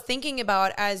 something that I was thinking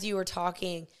about as you were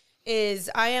talking is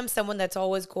I am someone that's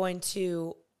always going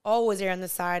to always err on the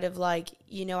side of like,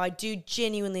 you know, I do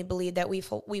genuinely believe that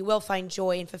we will find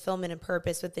joy and fulfillment and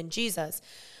purpose within Jesus.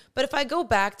 But if I go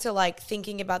back to like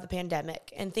thinking about the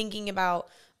pandemic and thinking about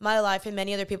my life and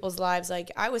many other people's lives,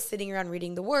 like I was sitting around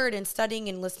reading the word and studying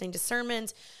and listening to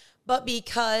sermons, but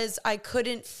because I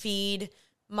couldn't feed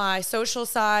my social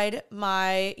side,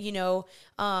 my, you know,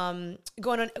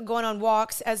 going on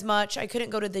walks as much, I couldn't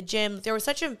go to the gym. There was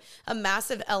such a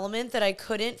massive element that I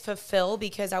couldn't fulfill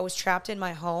because I was trapped in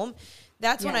my home.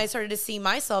 That's when I started to see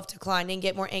myself decline and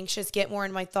get more anxious, get more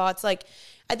in my thoughts. Like,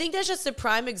 I think that's just a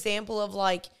prime example of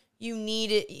like, you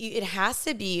need it. It has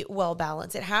to be well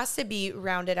balanced. It has to be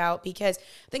rounded out, because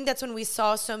I think that's when we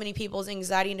saw so many people's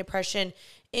anxiety and depression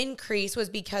increase, was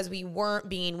because we weren't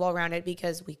being well rounded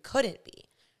because we couldn't be.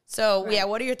 So yeah,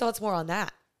 what are your thoughts more on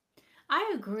that?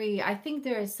 I agree. I think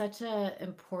there is such an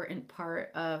important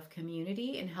part of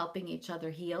community in helping each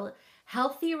other heal.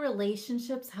 Healthy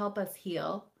relationships help us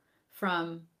heal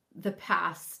from the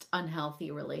past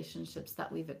unhealthy relationships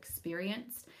that we've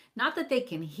experienced. Not that they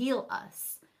can heal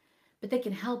us, but they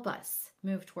can help us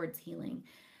move towards healing.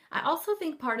 I also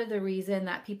think part of the reason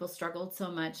that people struggled so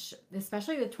much,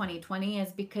 especially with 2020,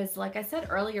 is because, like I said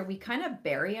earlier, we kind of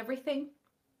bury everything.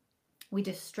 We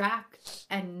distract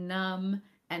and numb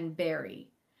and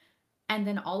bury. And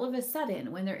then all of a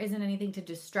sudden, when there isn't anything to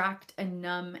distract and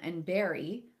numb and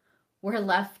bury, we're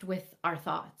left with our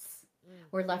thoughts.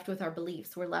 We're left with our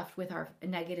beliefs. We're left with our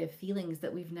negative feelings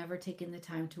that we've never taken the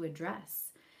time to address.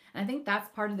 And I think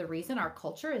that's part of the reason our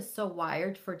culture is so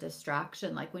wired for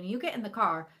distraction. Like when you get in the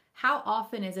car, how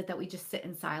often is it that we just sit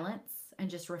in silence and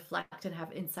just reflect and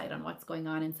have insight on what's going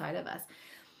on inside of us?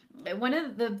 One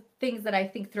of the things that I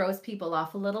think throws people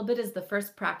off a little bit is the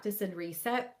first practice in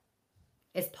reset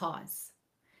is pause.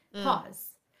 Pause.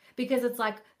 Because it's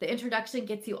like the introduction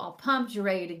gets you all pumped, you're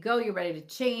ready to go, you're ready to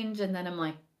change. And then I'm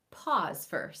like, pause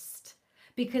first.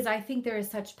 Because I think there is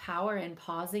such power in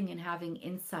pausing and having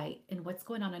insight in what's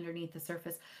going on underneath the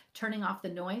surface, turning off the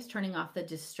noise, turning off the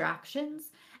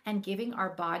distractions, and giving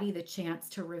our body the chance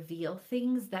to reveal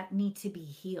things that need to be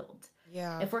healed.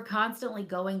 Yeah. If we're constantly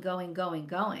going,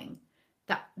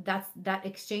 that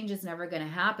exchange is never going to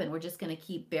happen. We're just going to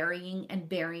keep burying and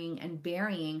burying and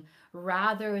burying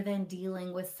rather than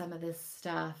dealing with some of this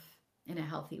stuff in a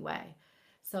healthy way.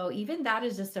 So even that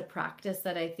is just a practice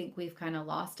that I think we've kind of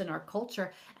lost in our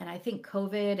culture. And I think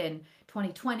COVID and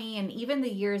 2020 and even the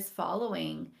years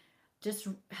following just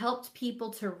helped people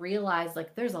to realize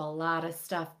like there's a lot of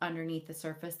stuff underneath the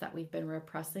surface that we've been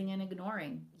repressing and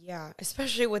ignoring. Yeah,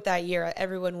 especially with that year,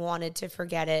 everyone wanted to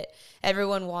forget it.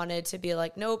 Everyone wanted to be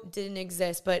like, nope, didn't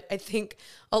exist. But I think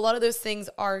a lot of those things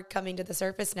are coming to the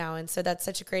surface now. And so that's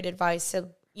such a great advice to,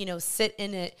 you know, sit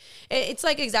in it. It's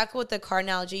like exactly what the car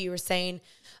analogy you were saying,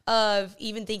 of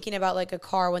even thinking about like a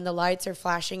car when the lights are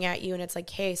flashing at you and it's like,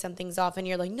 hey, something's off. And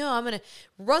you're like, no, I'm going to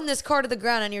run this car to the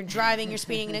ground, and you're driving, you're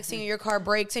speeding. And next thing your car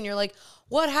breaks and you're like,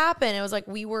 what happened? It was like,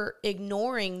 we were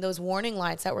ignoring those warning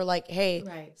lights that were like,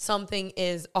 hey, something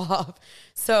is off.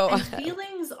 So and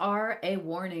feelings are a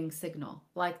warning signal.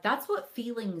 Like that's what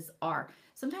feelings are.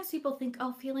 Sometimes people think,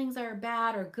 oh, feelings are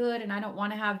bad or good, and I don't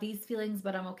want to have these feelings,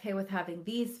 but I'm okay with having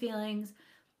these feelings.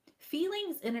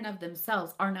 Feelings in and of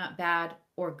themselves are not bad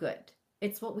or good.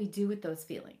 It's what we do with those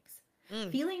feelings.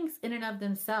 Feelings in and of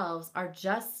themselves are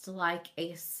just like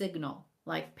a signal.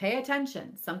 Like, pay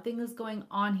attention. Something is going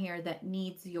on here that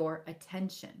needs your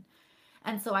attention.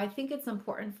 And so I think it's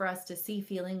important for us to see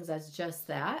feelings as just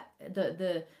that,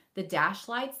 the dash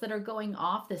lights that are going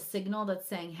off, the signal that's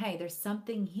saying, hey, there's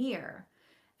something here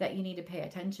that you need to pay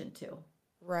attention to.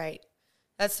 Right.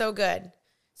 That's so good.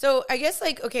 So I guess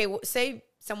like, okay, say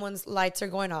someone's lights are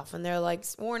going off and they're like,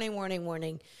 warning, warning,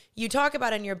 warning. You talk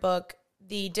about in your book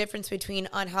the difference between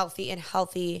unhealthy and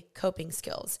healthy coping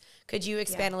skills. Could you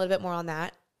expand a little bit more on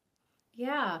that?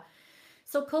 Yeah.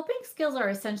 So coping skills are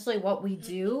essentially what we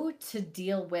do to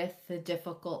deal with the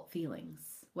difficult feelings.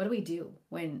 What do we do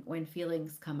when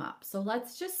feelings come up? So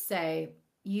let's just say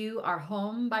you are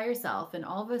home by yourself and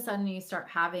all of a sudden you start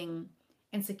having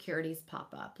insecurities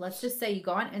pop up. Let's just say you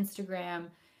go on Instagram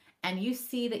and you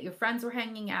see that your friends were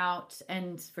hanging out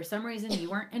and for some reason you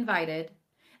weren't invited,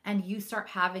 and you start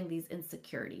having these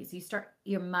insecurities.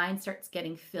 Your mind starts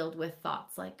getting filled with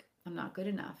thoughts like, I'm not good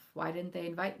enough. Why didn't they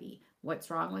invite me? What's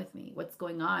wrong with me? What's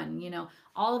going on? You know,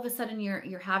 all of a sudden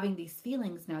you're having these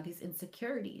feelings now, these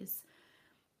insecurities.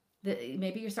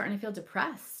 Maybe you're starting to feel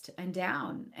depressed and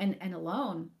down and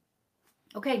alone.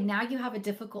 Okay, now you have a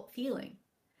difficult feeling.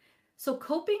 So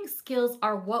coping skills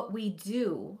are what we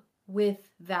do with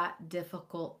that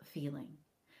difficult feeling.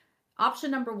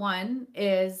 Option number one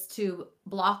is to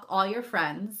block all your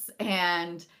friends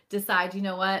and decide, you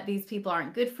know what, these people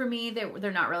aren't good for me.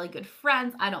 They're not really good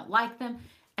friends. I don't like them.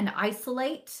 And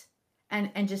isolate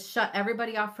and just shut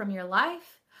everybody off from your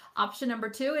life. Option number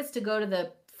two is to go to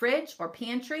the fridge or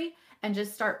pantry and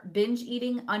just start binge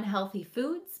eating unhealthy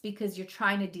foods because you're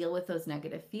trying to deal with those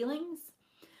negative feelings.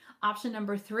 Option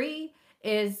number three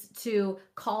is to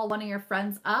call one of your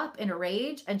friends up in a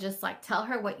rage and just like tell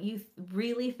her what you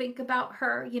really think about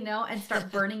her, you know, and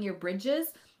start burning your bridges.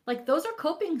 Like those are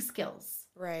coping skills.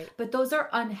 Right. But those are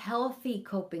unhealthy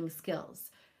coping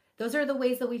skills. Those are the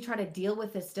ways that we try to deal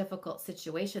with this difficult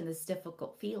situation, this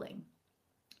difficult feeling.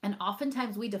 And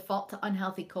oftentimes we default to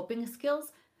unhealthy coping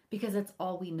skills because it's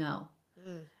all we know.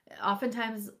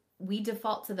 Oftentimes we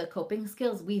default to the coping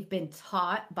skills we've been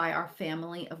taught by our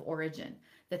family of origin.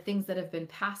 The things that have been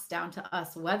passed down to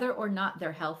us, whether or not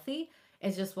they're healthy,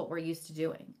 is just what we're used to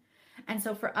doing. And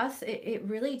so for us, it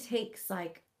really takes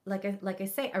like I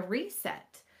say, a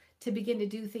reset to begin to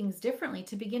do things differently,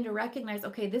 to begin to recognize,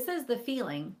 okay, this is the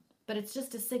feeling, but it's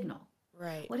just a signal.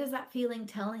 Right. What is that feeling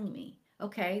telling me?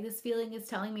 Okay, this feeling is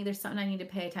telling me there's something I need to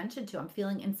pay attention to. I'm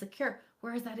feeling insecure.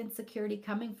 Where is that insecurity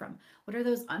coming from? What are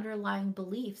those underlying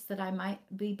beliefs that I might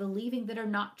be believing that are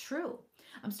not true?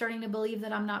 I'm starting to believe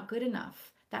that I'm not good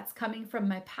enough. That's coming from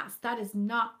my past. That is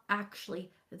not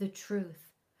actually the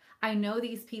truth. I know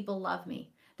these people love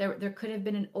me. There could have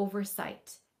been an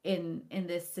oversight in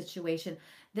this situation.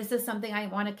 This is something I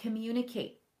want to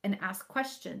communicate and ask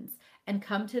questions and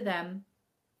come to them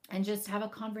and just have a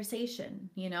conversation,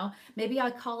 you know? Maybe I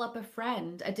call up a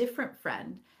friend, a different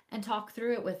friend, and talk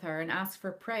through it with her and ask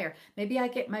for prayer. Maybe I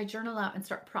get my journal out and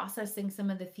start processing some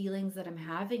of the feelings that I'm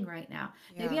having right now.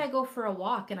 Yeah. Maybe I go for a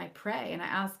walk and I pray and I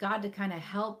ask God to kind of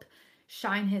help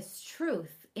shine his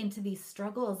truth into these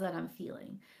struggles that I'm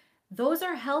feeling. Those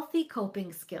are healthy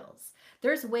coping skills.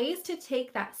 There's ways to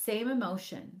take that same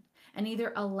emotion and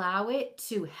either allow it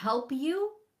to help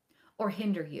you or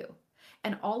hinder you.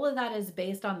 And all of that is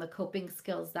based on the coping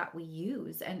skills that we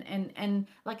use. And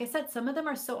like I said, some of them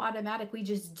are so automatic. We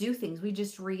just do things. We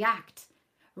just react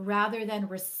rather than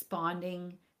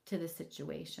responding to the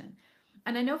situation.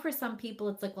 And I know for some people,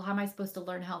 it's like, well, how am I supposed to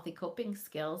learn healthy coping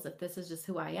skills if this is just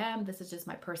who I am? This is just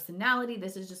my personality.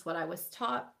 This is just what I was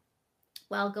taught.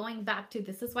 Well, going back to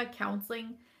this is why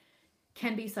counseling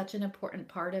can be such an important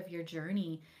part of your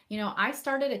journey. You know, I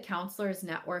started a counselor's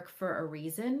network for a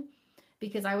reason,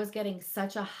 because I was getting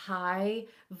such a high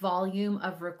volume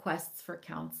of requests for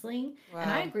counseling. Wow.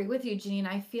 And I agree with you, Janine.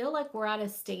 I feel like we're at a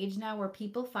stage now where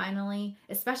people finally,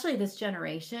 especially this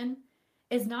generation,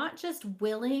 is not just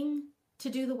willing to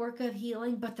do the work of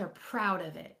healing, but they're proud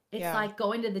of it. It's like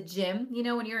going to the gym. You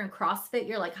know, when you're in CrossFit,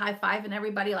 you're like high-fiving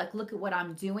everybody, like, look at what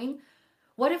I'm doing.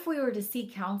 What if we were to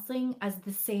see counseling as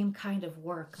the same kind of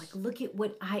work? Like, look at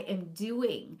what I am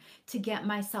doing to get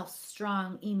myself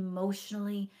strong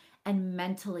emotionally and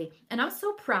mentally. And I'm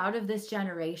so proud of this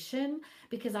generation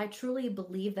because I truly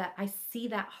believe that I see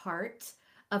that heart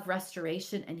of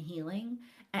restoration and healing,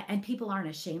 and people aren't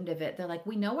ashamed of it. They're like,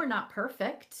 we know we're not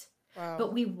perfect,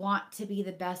 but we want to be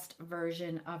the best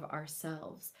version of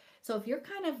ourselves. So if you're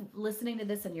kind of listening to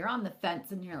this and you're on the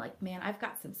fence and you're like, man, I've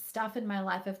got some stuff in my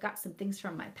life. I've got some things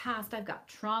from my past. I've got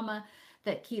trauma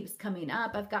that keeps coming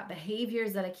up. I've got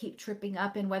behaviors that I keep tripping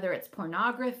up in, whether it's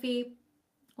pornography,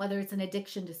 whether it's an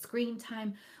addiction to screen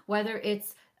time, whether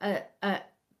it's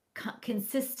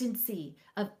consistency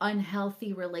of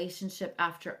unhealthy relationship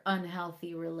after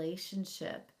unhealthy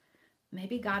relationship.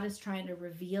 Maybe God is trying to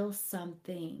reveal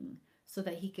something so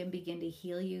that he can begin to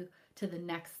heal you to the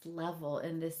next level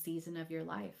in this season of your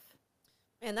life.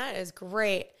 Man, that is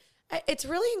great. It's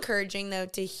really encouraging, though,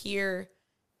 to hear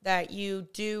that you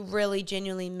do really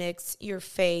genuinely mix your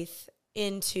faith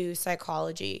into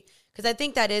psychology. Because I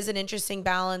think that is an interesting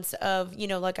balance of,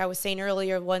 like I was saying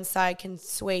earlier, one side can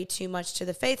sway too much to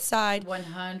the faith side.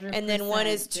 100%. And then one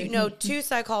is to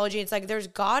psychology. It's like there's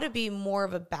got to be more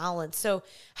of a balance. So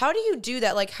how do you do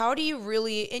that? Like, how do you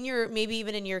really, maybe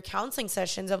even in your counseling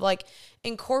sessions, of like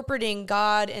incorporating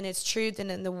God and its truth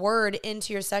and in the word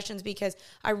into your sessions? Because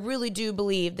I really do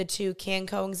believe the two can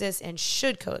coexist and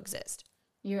should coexist.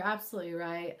 You're absolutely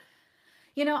right.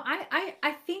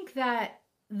 I think that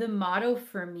the motto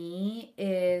for me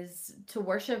is to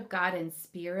worship God in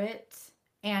spirit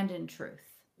and in truth.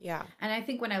 Yeah. And I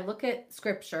think when I look at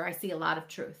scripture, I see a lot of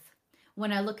truth.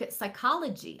 When I look at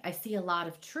psychology, I see a lot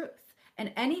of truth.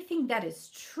 And anything that is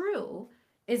true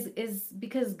is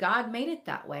because God made it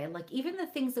that way. Like even the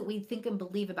things that we think and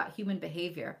believe about human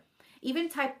behavior, even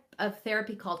type of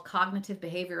therapy called cognitive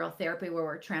behavioral therapy, where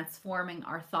we're transforming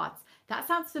our thoughts. That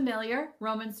sounds familiar.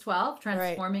 Romans 12,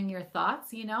 transforming your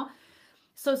thoughts,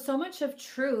 So much of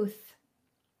truth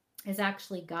is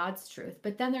actually God's truth.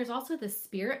 But then there's also the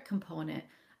spirit component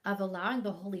of allowing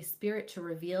the Holy Spirit to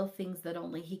reveal things that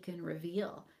only he can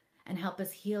reveal and help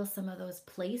us heal some of those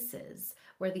places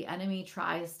where the enemy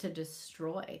tries to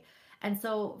destroy. And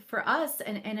so for us,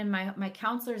 and in my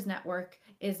counselors network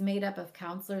is made up of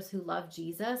counselors who love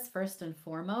Jesus first and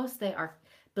foremost. They are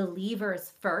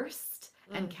believers first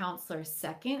and counselors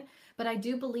second. But I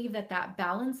do believe that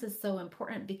balance is so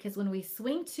important, because when we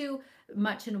swing too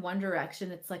much in one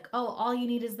direction, it's like, oh, all you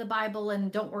need is the Bible,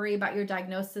 and don't worry about your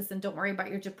diagnosis, and don't worry about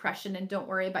your depression, and don't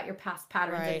worry about your past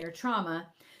patterns and your trauma.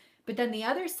 But then the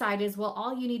other side is, well,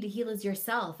 all you need to heal is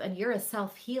yourself, and you're a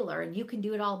self-healer, and you can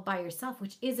do it all by yourself,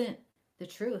 which isn't the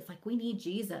truth. Like we need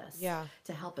Jesus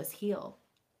to help us heal.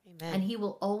 Amen. And he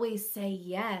will always say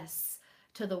yes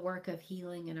to the work of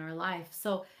healing in our life.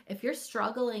 So if you're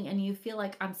struggling and you feel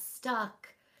like I'm stuck,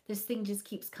 this thing just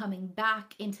keeps coming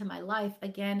back into my life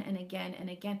again and again and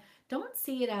again, don't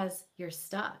see it as you're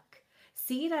stuck.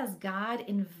 See it as God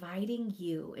inviting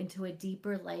you into a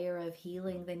deeper layer of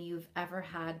healing than you've ever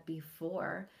had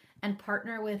before, and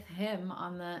partner with him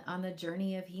on the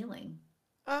journey of healing.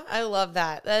 Oh, I love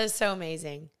that. That is so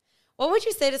amazing. What would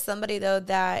you say to somebody, though,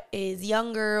 that is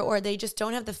younger, or they just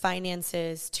don't have the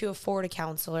finances to afford a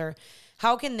counselor?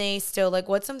 How can they still,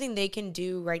 what's something they can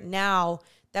do right now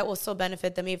that will still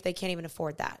benefit them if they can't even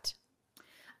afford that?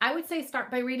 I would say start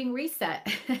by reading Reset.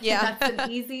 Yeah. That's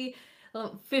an easy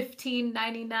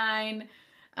 $15.99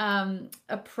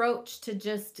 approach to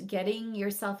just getting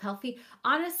yourself healthy.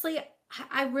 Honestly,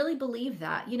 I really believe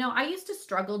that. I used to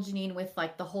struggle, Janine, with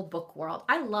the whole book world.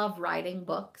 I love writing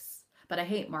books, but I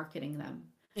hate marketing them.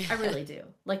 I really do.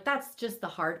 That's just the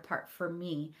hard part for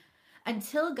me.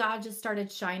 Until God just started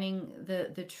shining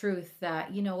the truth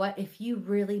that, you know what, if you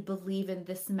really believe in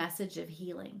this message of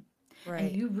healing,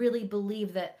 and you really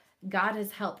believe that God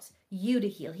has helped you to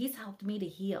heal, he's helped me to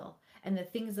heal, and the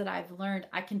things that I've learned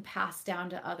I can pass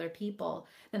down to other people,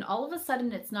 then all of a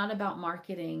sudden it's not about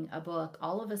marketing a book.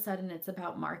 All of a sudden it's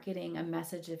about marketing a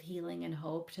message of healing and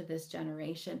hope to this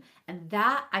generation. And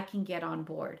that I can get on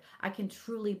board. I can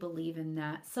truly believe in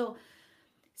that. So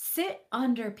sit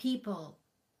under people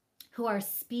who are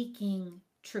speaking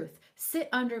truth. Sit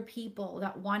under people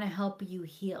that want to help you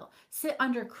heal. Sit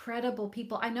under credible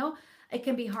people. I know it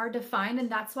can be hard to find, and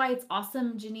that's why it's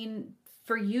awesome, Janine,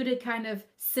 for you to kind of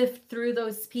sift through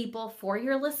those people for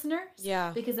your listeners.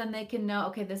 Yeah. Because then they can know,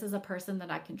 okay, this is a person that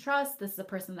I can trust. This is a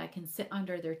person that I can sit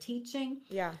under their teaching.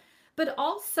 Yeah. But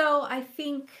also, I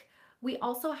think we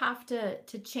also have to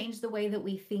change the way that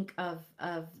we think of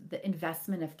the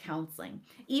investment of counseling.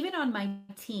 Even on my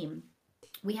team,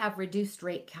 we have reduced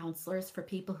rate counselors for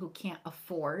people who can't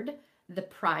afford the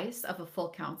price of a full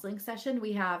counseling session.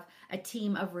 We have a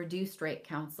team of reduced rate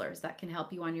counselors that can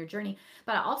help you on your journey.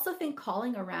 But I also think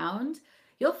calling around,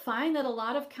 you'll find that a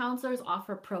lot of counselors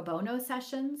offer pro bono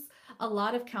sessions. A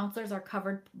lot of counselors are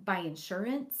covered by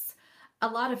insurance. A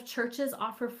lot of churches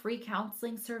offer free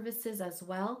counseling services as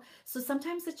well. So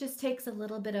sometimes it just takes a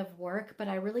little bit of work, but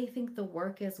I really think the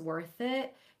work is worth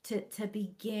it to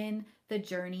begin the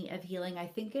journey of healing. I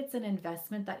think it's an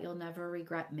investment that you'll never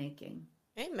regret making.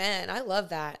 Amen. I love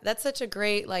that. That's such a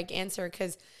great answer,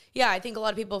 because I think a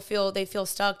lot of people feel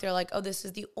stuck. They're like, oh, this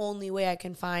is the only way I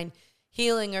can find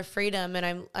healing or freedom.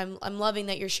 And I'm loving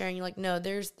that you're sharing. You're like, no,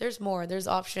 there's more. There's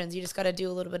options. You just got to do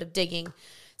a little bit of digging.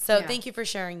 So Yeah. thank you for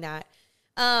sharing that.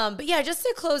 But yeah, just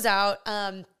to close out,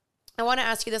 I want to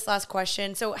ask you this last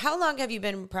question. So how long have you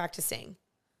been practicing?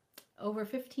 Over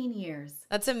 15 years.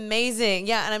 That's amazing.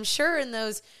 Yeah. And I'm sure in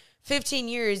those 15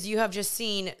 years, you have just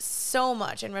seen so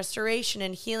much in restoration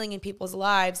and healing in people's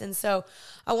lives. And so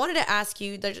I wanted to ask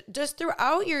you that just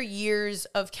throughout your years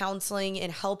of counseling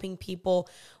and helping people,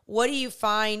 what do you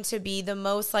find to be the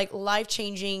most like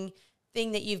life-changing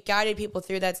thing that you've guided people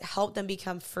through that's helped them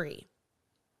become free?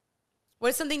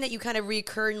 What's something that you kind of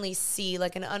recurrently see,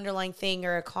 like an underlying thing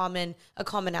or a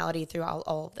commonality throughout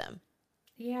all of them?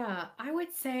 Yeah, I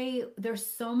would say there's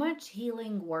so much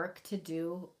healing work to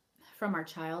do from our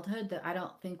childhood that I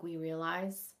don't think we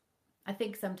realize. I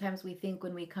think sometimes we think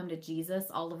when we come to Jesus,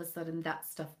 all of a sudden that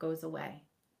stuff goes away.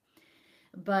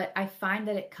 But I find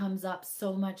that it comes up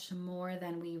so much more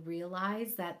than we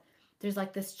realize, that there's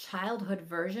like this childhood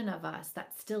version of us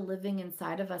that's still living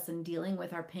inside of us and dealing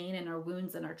with our pain and our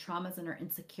wounds and our traumas and our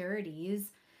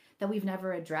insecurities that we've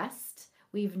never addressed,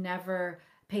 we've never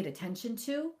paid attention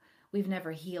to, we've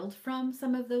never healed from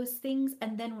some of those things.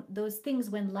 And then those things,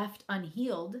 when left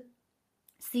unhealed,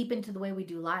 seep into the way we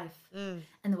do life and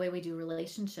the way we do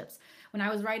relationships. When I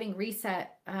was writing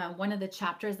Reset, one of the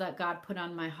chapters that God put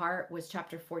on my heart was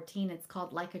chapter 14. It's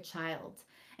called Like a Child.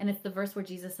 And it's the verse where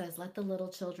Jesus says, let the little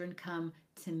children come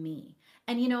to me.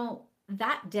 And you know,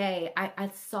 that day I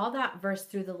saw that verse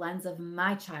through the lens of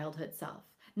my childhood self,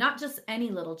 not just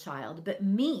any little child, but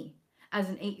me as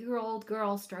an 8-year-old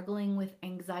girl struggling with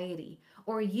anxiety,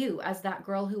 or you as that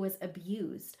girl who was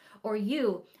abused, or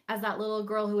you as that little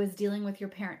girl who was dealing with your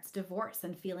parents' divorce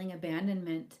and feeling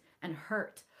abandonment and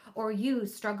hurt, or you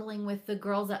struggling with the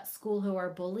girls at school who are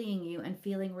bullying you and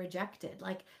feeling rejected.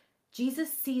 Like,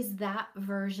 Jesus sees that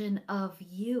version of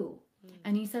you.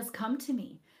 And he says, come to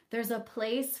me. There's a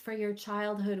place for your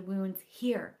childhood wounds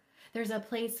here. There's a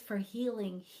place for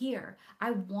healing here.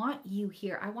 I want you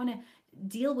here. I want to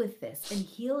deal with this and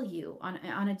heal you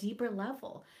on a deeper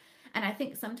level. And I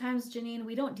think sometimes, Janine,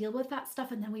 we don't deal with that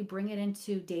stuff, and then we bring it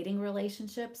into dating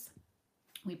relationships.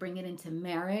 We bring it into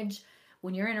marriage.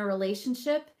 When you're in a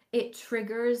relationship, it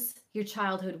triggers your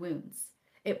childhood wounds.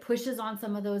 It pushes on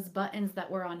some of those buttons that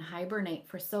were on hibernate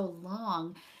for so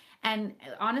long. And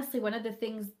honestly, one of the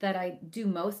things that I do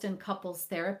most in couples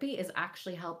therapy is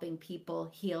actually helping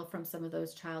people heal from some of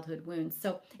those childhood wounds.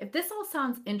 So if this all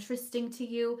sounds interesting to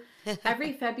you,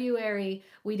 every February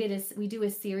we do a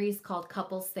series called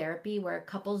Couples Therapy, where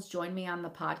couples join me on the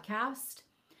podcast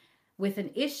with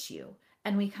an issue.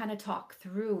 And we kind of talk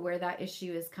through where that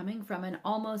issue is coming from. And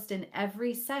almost in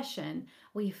every session,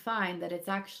 we find that it's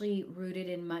actually rooted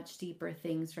in much deeper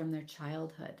things from their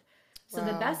childhood. So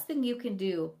the best thing you can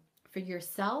do for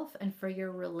yourself and for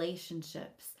your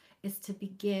relationships is to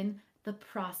begin the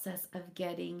process of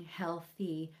getting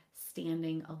healthy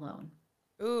standing alone.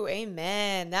 Ooh,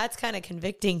 amen. That's kind of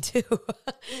convicting too.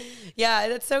 Yeah,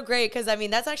 that's so great. Cause I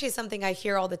mean, that's actually something I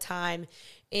hear all the time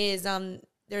is,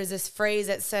 there's this phrase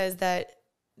that says that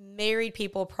married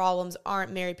people problems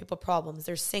aren't married people problems.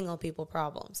 They're single people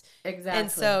problems. Exactly.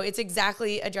 And so it's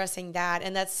exactly addressing that.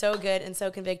 And that's so good and so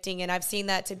convicting. And I've seen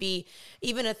that to be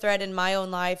even a thread in my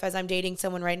own life as I'm dating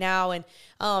someone right now. And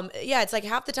yeah, it's like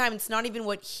half the time it's not even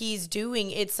what he's doing.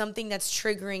 It's something that's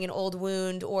triggering an old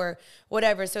wound or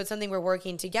whatever. So it's something we're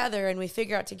working together and we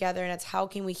figure out together, and it's how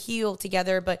can we heal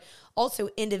together, but also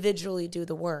individually do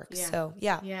the work. Yeah. So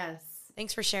yeah. Yes.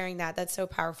 Thanks for sharing that. That's so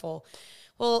powerful.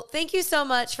 Well, thank you so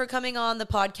much for coming on the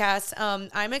podcast.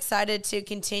 I'm excited to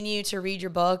continue to read your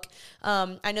book.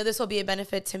 I know this will be a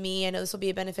benefit to me. I know this will be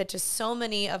a benefit to so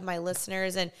many of my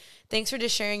listeners. And thanks for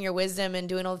just sharing your wisdom and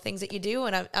doing all the things that you do.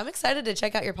 And I'm excited to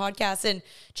check out your podcast and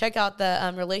check out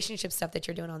the relationship stuff that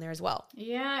you're doing on there as well.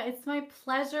 Yeah, it's my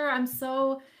pleasure. I'm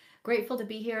so grateful to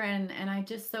be here, and I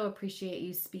just so appreciate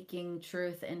you speaking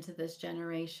truth into this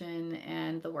generation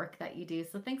and the work that you do.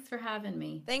 So thanks for having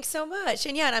me. Thanks so much.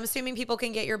 And yeah, and I'm assuming people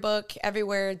can get your book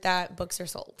everywhere that books are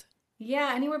sold.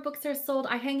 Yeah, anywhere books are sold.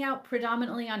 I hang out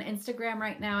predominantly on Instagram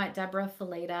right now at Debra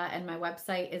Fileta, and my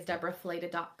website is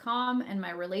debrafileta.com, and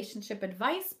my relationship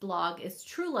advice blog is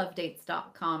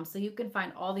truelovedates.com. So you can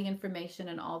find all the information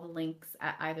and all the links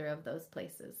at either of those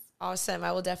places. Awesome.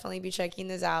 I will definitely be checking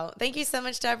this out. Thank you so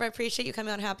much, Debra. I appreciate you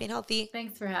coming on Happy and Healthy.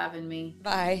 Thanks for having me.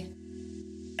 Bye.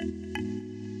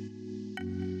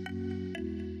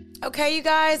 Okay, you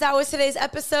guys, that was today's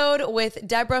episode with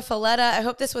Debra Fileta. I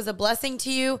hope this was a blessing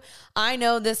to you. I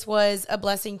know this was a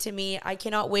blessing to me. I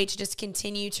cannot wait to just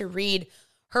continue to read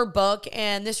her book.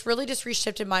 And this really just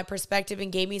reshifted my perspective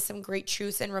and gave me some great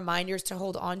truths and reminders to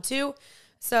hold on to.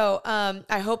 So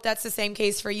I hope that's the same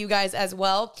case for you guys as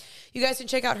well. You guys can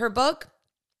check out her book,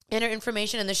 enter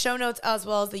information in the show notes as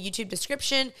well as the YouTube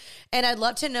description. And I'd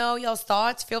love to know y'all's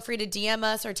thoughts. Feel free to DM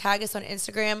us or tag us on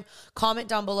Instagram. Comment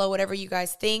down below whatever you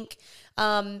guys think.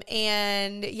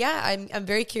 And yeah, I'm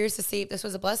very curious to see if this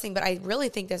was a blessing, but I really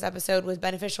think this episode was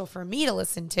beneficial for me to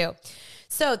listen to.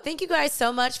 So thank you guys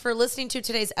so much for listening to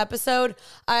today's episode.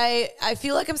 I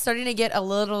feel like I'm starting to get a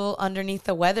little underneath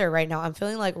the weather right now. I'm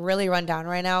feeling like really run down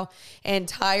right now and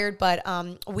tired, but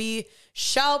we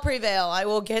shall prevail. I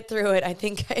will get through it. I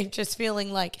think I'm just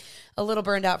feeling like a little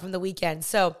burned out from the weekend.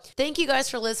 So thank you guys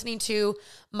for listening to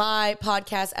my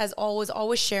podcast. As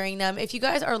always sharing them. If you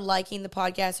guys are liking the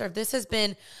podcast or if this has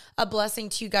been a blessing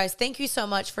to you guys, thank you so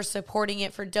much for supporting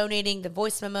it, for donating the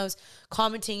voice memos,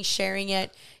 commenting, sharing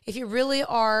it. If you really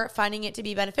are finding it to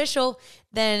be beneficial,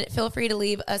 then feel free to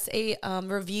leave us a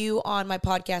review on my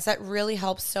podcast. That really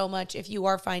helps so much if you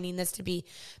are finding this to be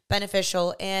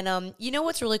beneficial. And you know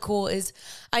what's really cool is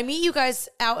I meet you guys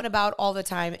out and about all the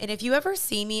time. And if you ever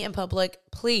see me in public,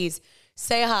 please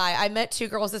say hi. I met 2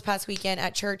 girls this past weekend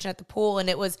at church and at the pool, and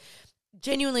it was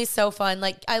genuinely so fun.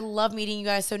 Like, I love meeting you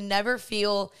guys. So never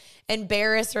feel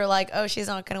embarrassed or like, oh, she's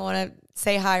not going to want to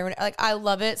say hi. Like, I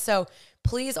love it. So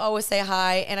please always say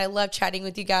hi. And I love chatting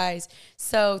with you guys.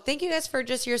 So thank you guys for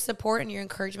just your support and your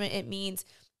encouragement. It means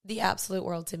the absolute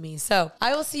world to me. So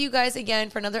I will see you guys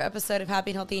again for another episode of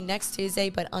Happy and Healthy next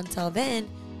Tuesday. But until then,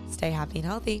 stay happy and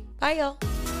healthy. Bye,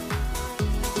 y'all.